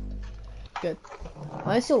 Good.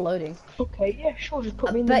 Oh, it's still loading. Okay, yeah, sure, just put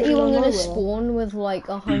I me in the bet you middle I'm of gonna nowhere. spawn with like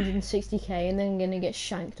 160k and then gonna get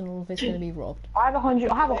shanked and all of it's gonna be robbed. I have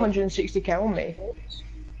 160k on me.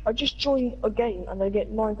 I just joined a game and I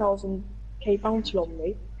get 9,000k bounty on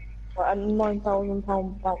me, and £9,000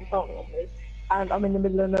 bounty on me, and I'm in the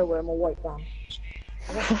middle of nowhere and I'm white down.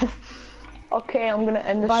 Okay, I'm gonna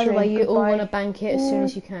end the By the stream. way, you all Goodbye. want to bank it as soon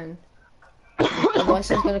as you can. Otherwise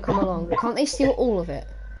someone's gonna come along. Can't they steal all of it?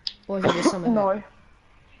 Or is it just some of it? No.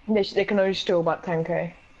 They can only steal about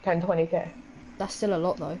 10k, 20k. That's still a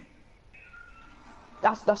lot though.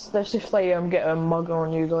 That's if they get a mugger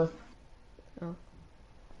on you though. Oh.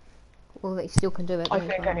 Well, they still can do it. I though,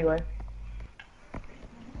 think can't they? anyway.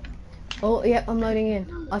 Oh, yeah, I'm loading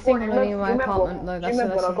in. I think I'm loading in my apartment though. Do you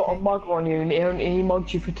remember when I got a mugger on you and he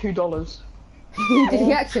mugged you for $2? Did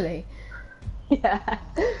he actually? Yeah.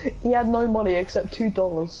 He had no money except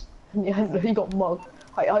 $2. And he got mugged.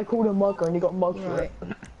 I called him mugger and he got mugged for it.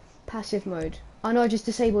 Passive mode. I know, I just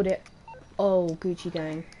disabled it. Oh, Gucci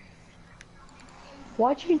gang.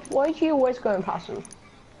 Why do you always go in passive?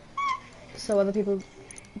 So other people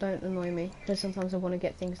don't annoy me, because sometimes I want to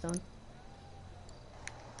get things done.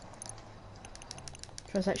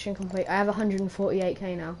 Transaction complete. I have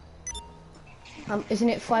 148k now. Isn't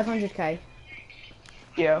it 500k?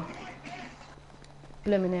 Yeah.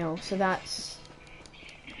 Blooming hell. So that's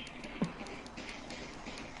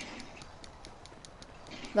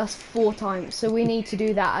 4 times. So we need to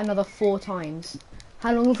do that another 4 times.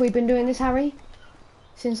 How long have we been doing this, Harry?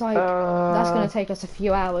 Since like that's gonna take us a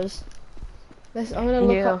few hours. I'm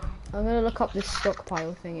gonna look up this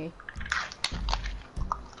stockpile thingy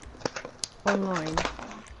online.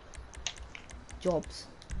 Jobs.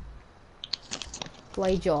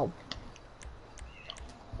 Play job.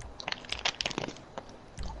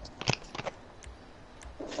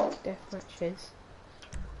 Death matches.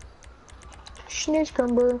 Sneeze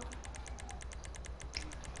cumber.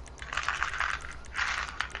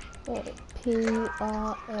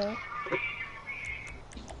 P-R-E.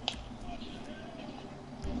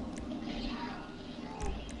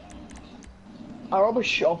 I robbed a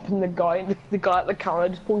shop and the guy at the counter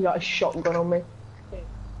just pulled out a shotgun on me.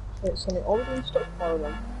 Wait, Sonny, are we doing stockpile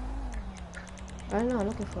then? I don't know, I'm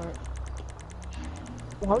looking for it.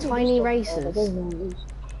 How do you Tiny do stockpile? races. I don't know what it is.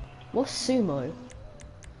 What's sumo?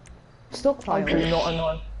 Stockpile. I do not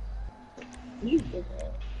know.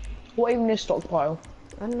 What even is stockpile?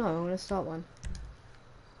 I don't know, I'm gonna start one.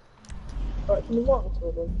 Right, can you walk me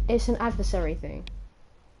through them? It's an adversary thing.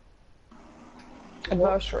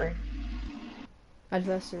 Adversary.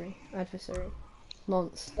 Adversary.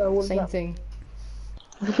 Nonce. What is Same that? thing.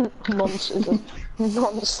 Nonsense.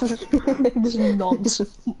 Nonsense. Just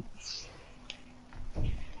nonsense.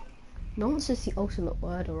 Nonce is the ultimate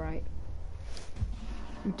word, alright.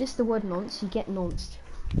 Just the word nonce, you get nonced.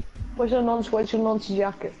 Where's your nonce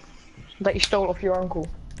jacket? That you stole off your uncle.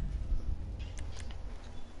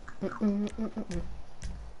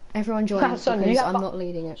 Everyone join Son, because you have I'm that- not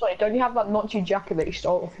leading it. Sorry, don't you have that nonce jacket that you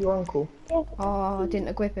stole off your uncle? Oh, I didn't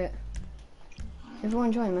equip it.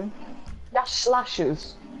 Everyone join, man. That's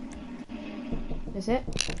slashes. Is it?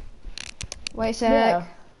 Wait a sec. Yeah.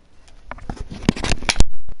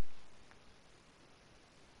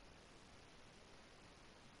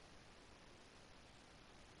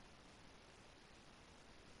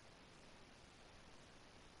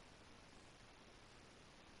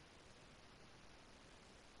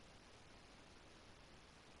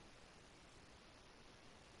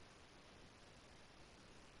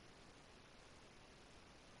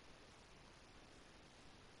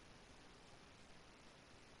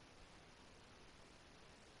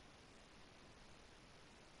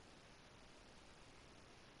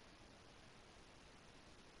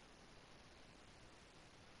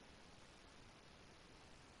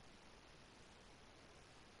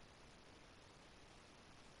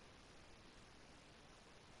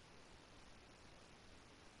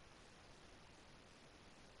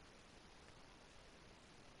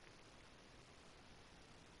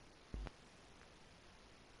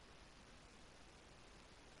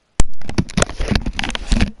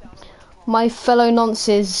 My fellow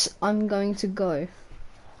nonces, I'm going to go.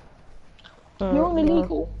 You're on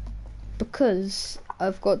illegal. Because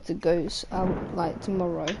I've got to go like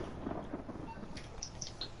tomorrow.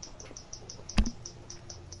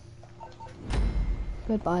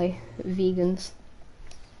 Goodbye, vegans.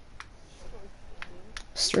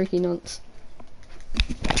 Strokey nonce.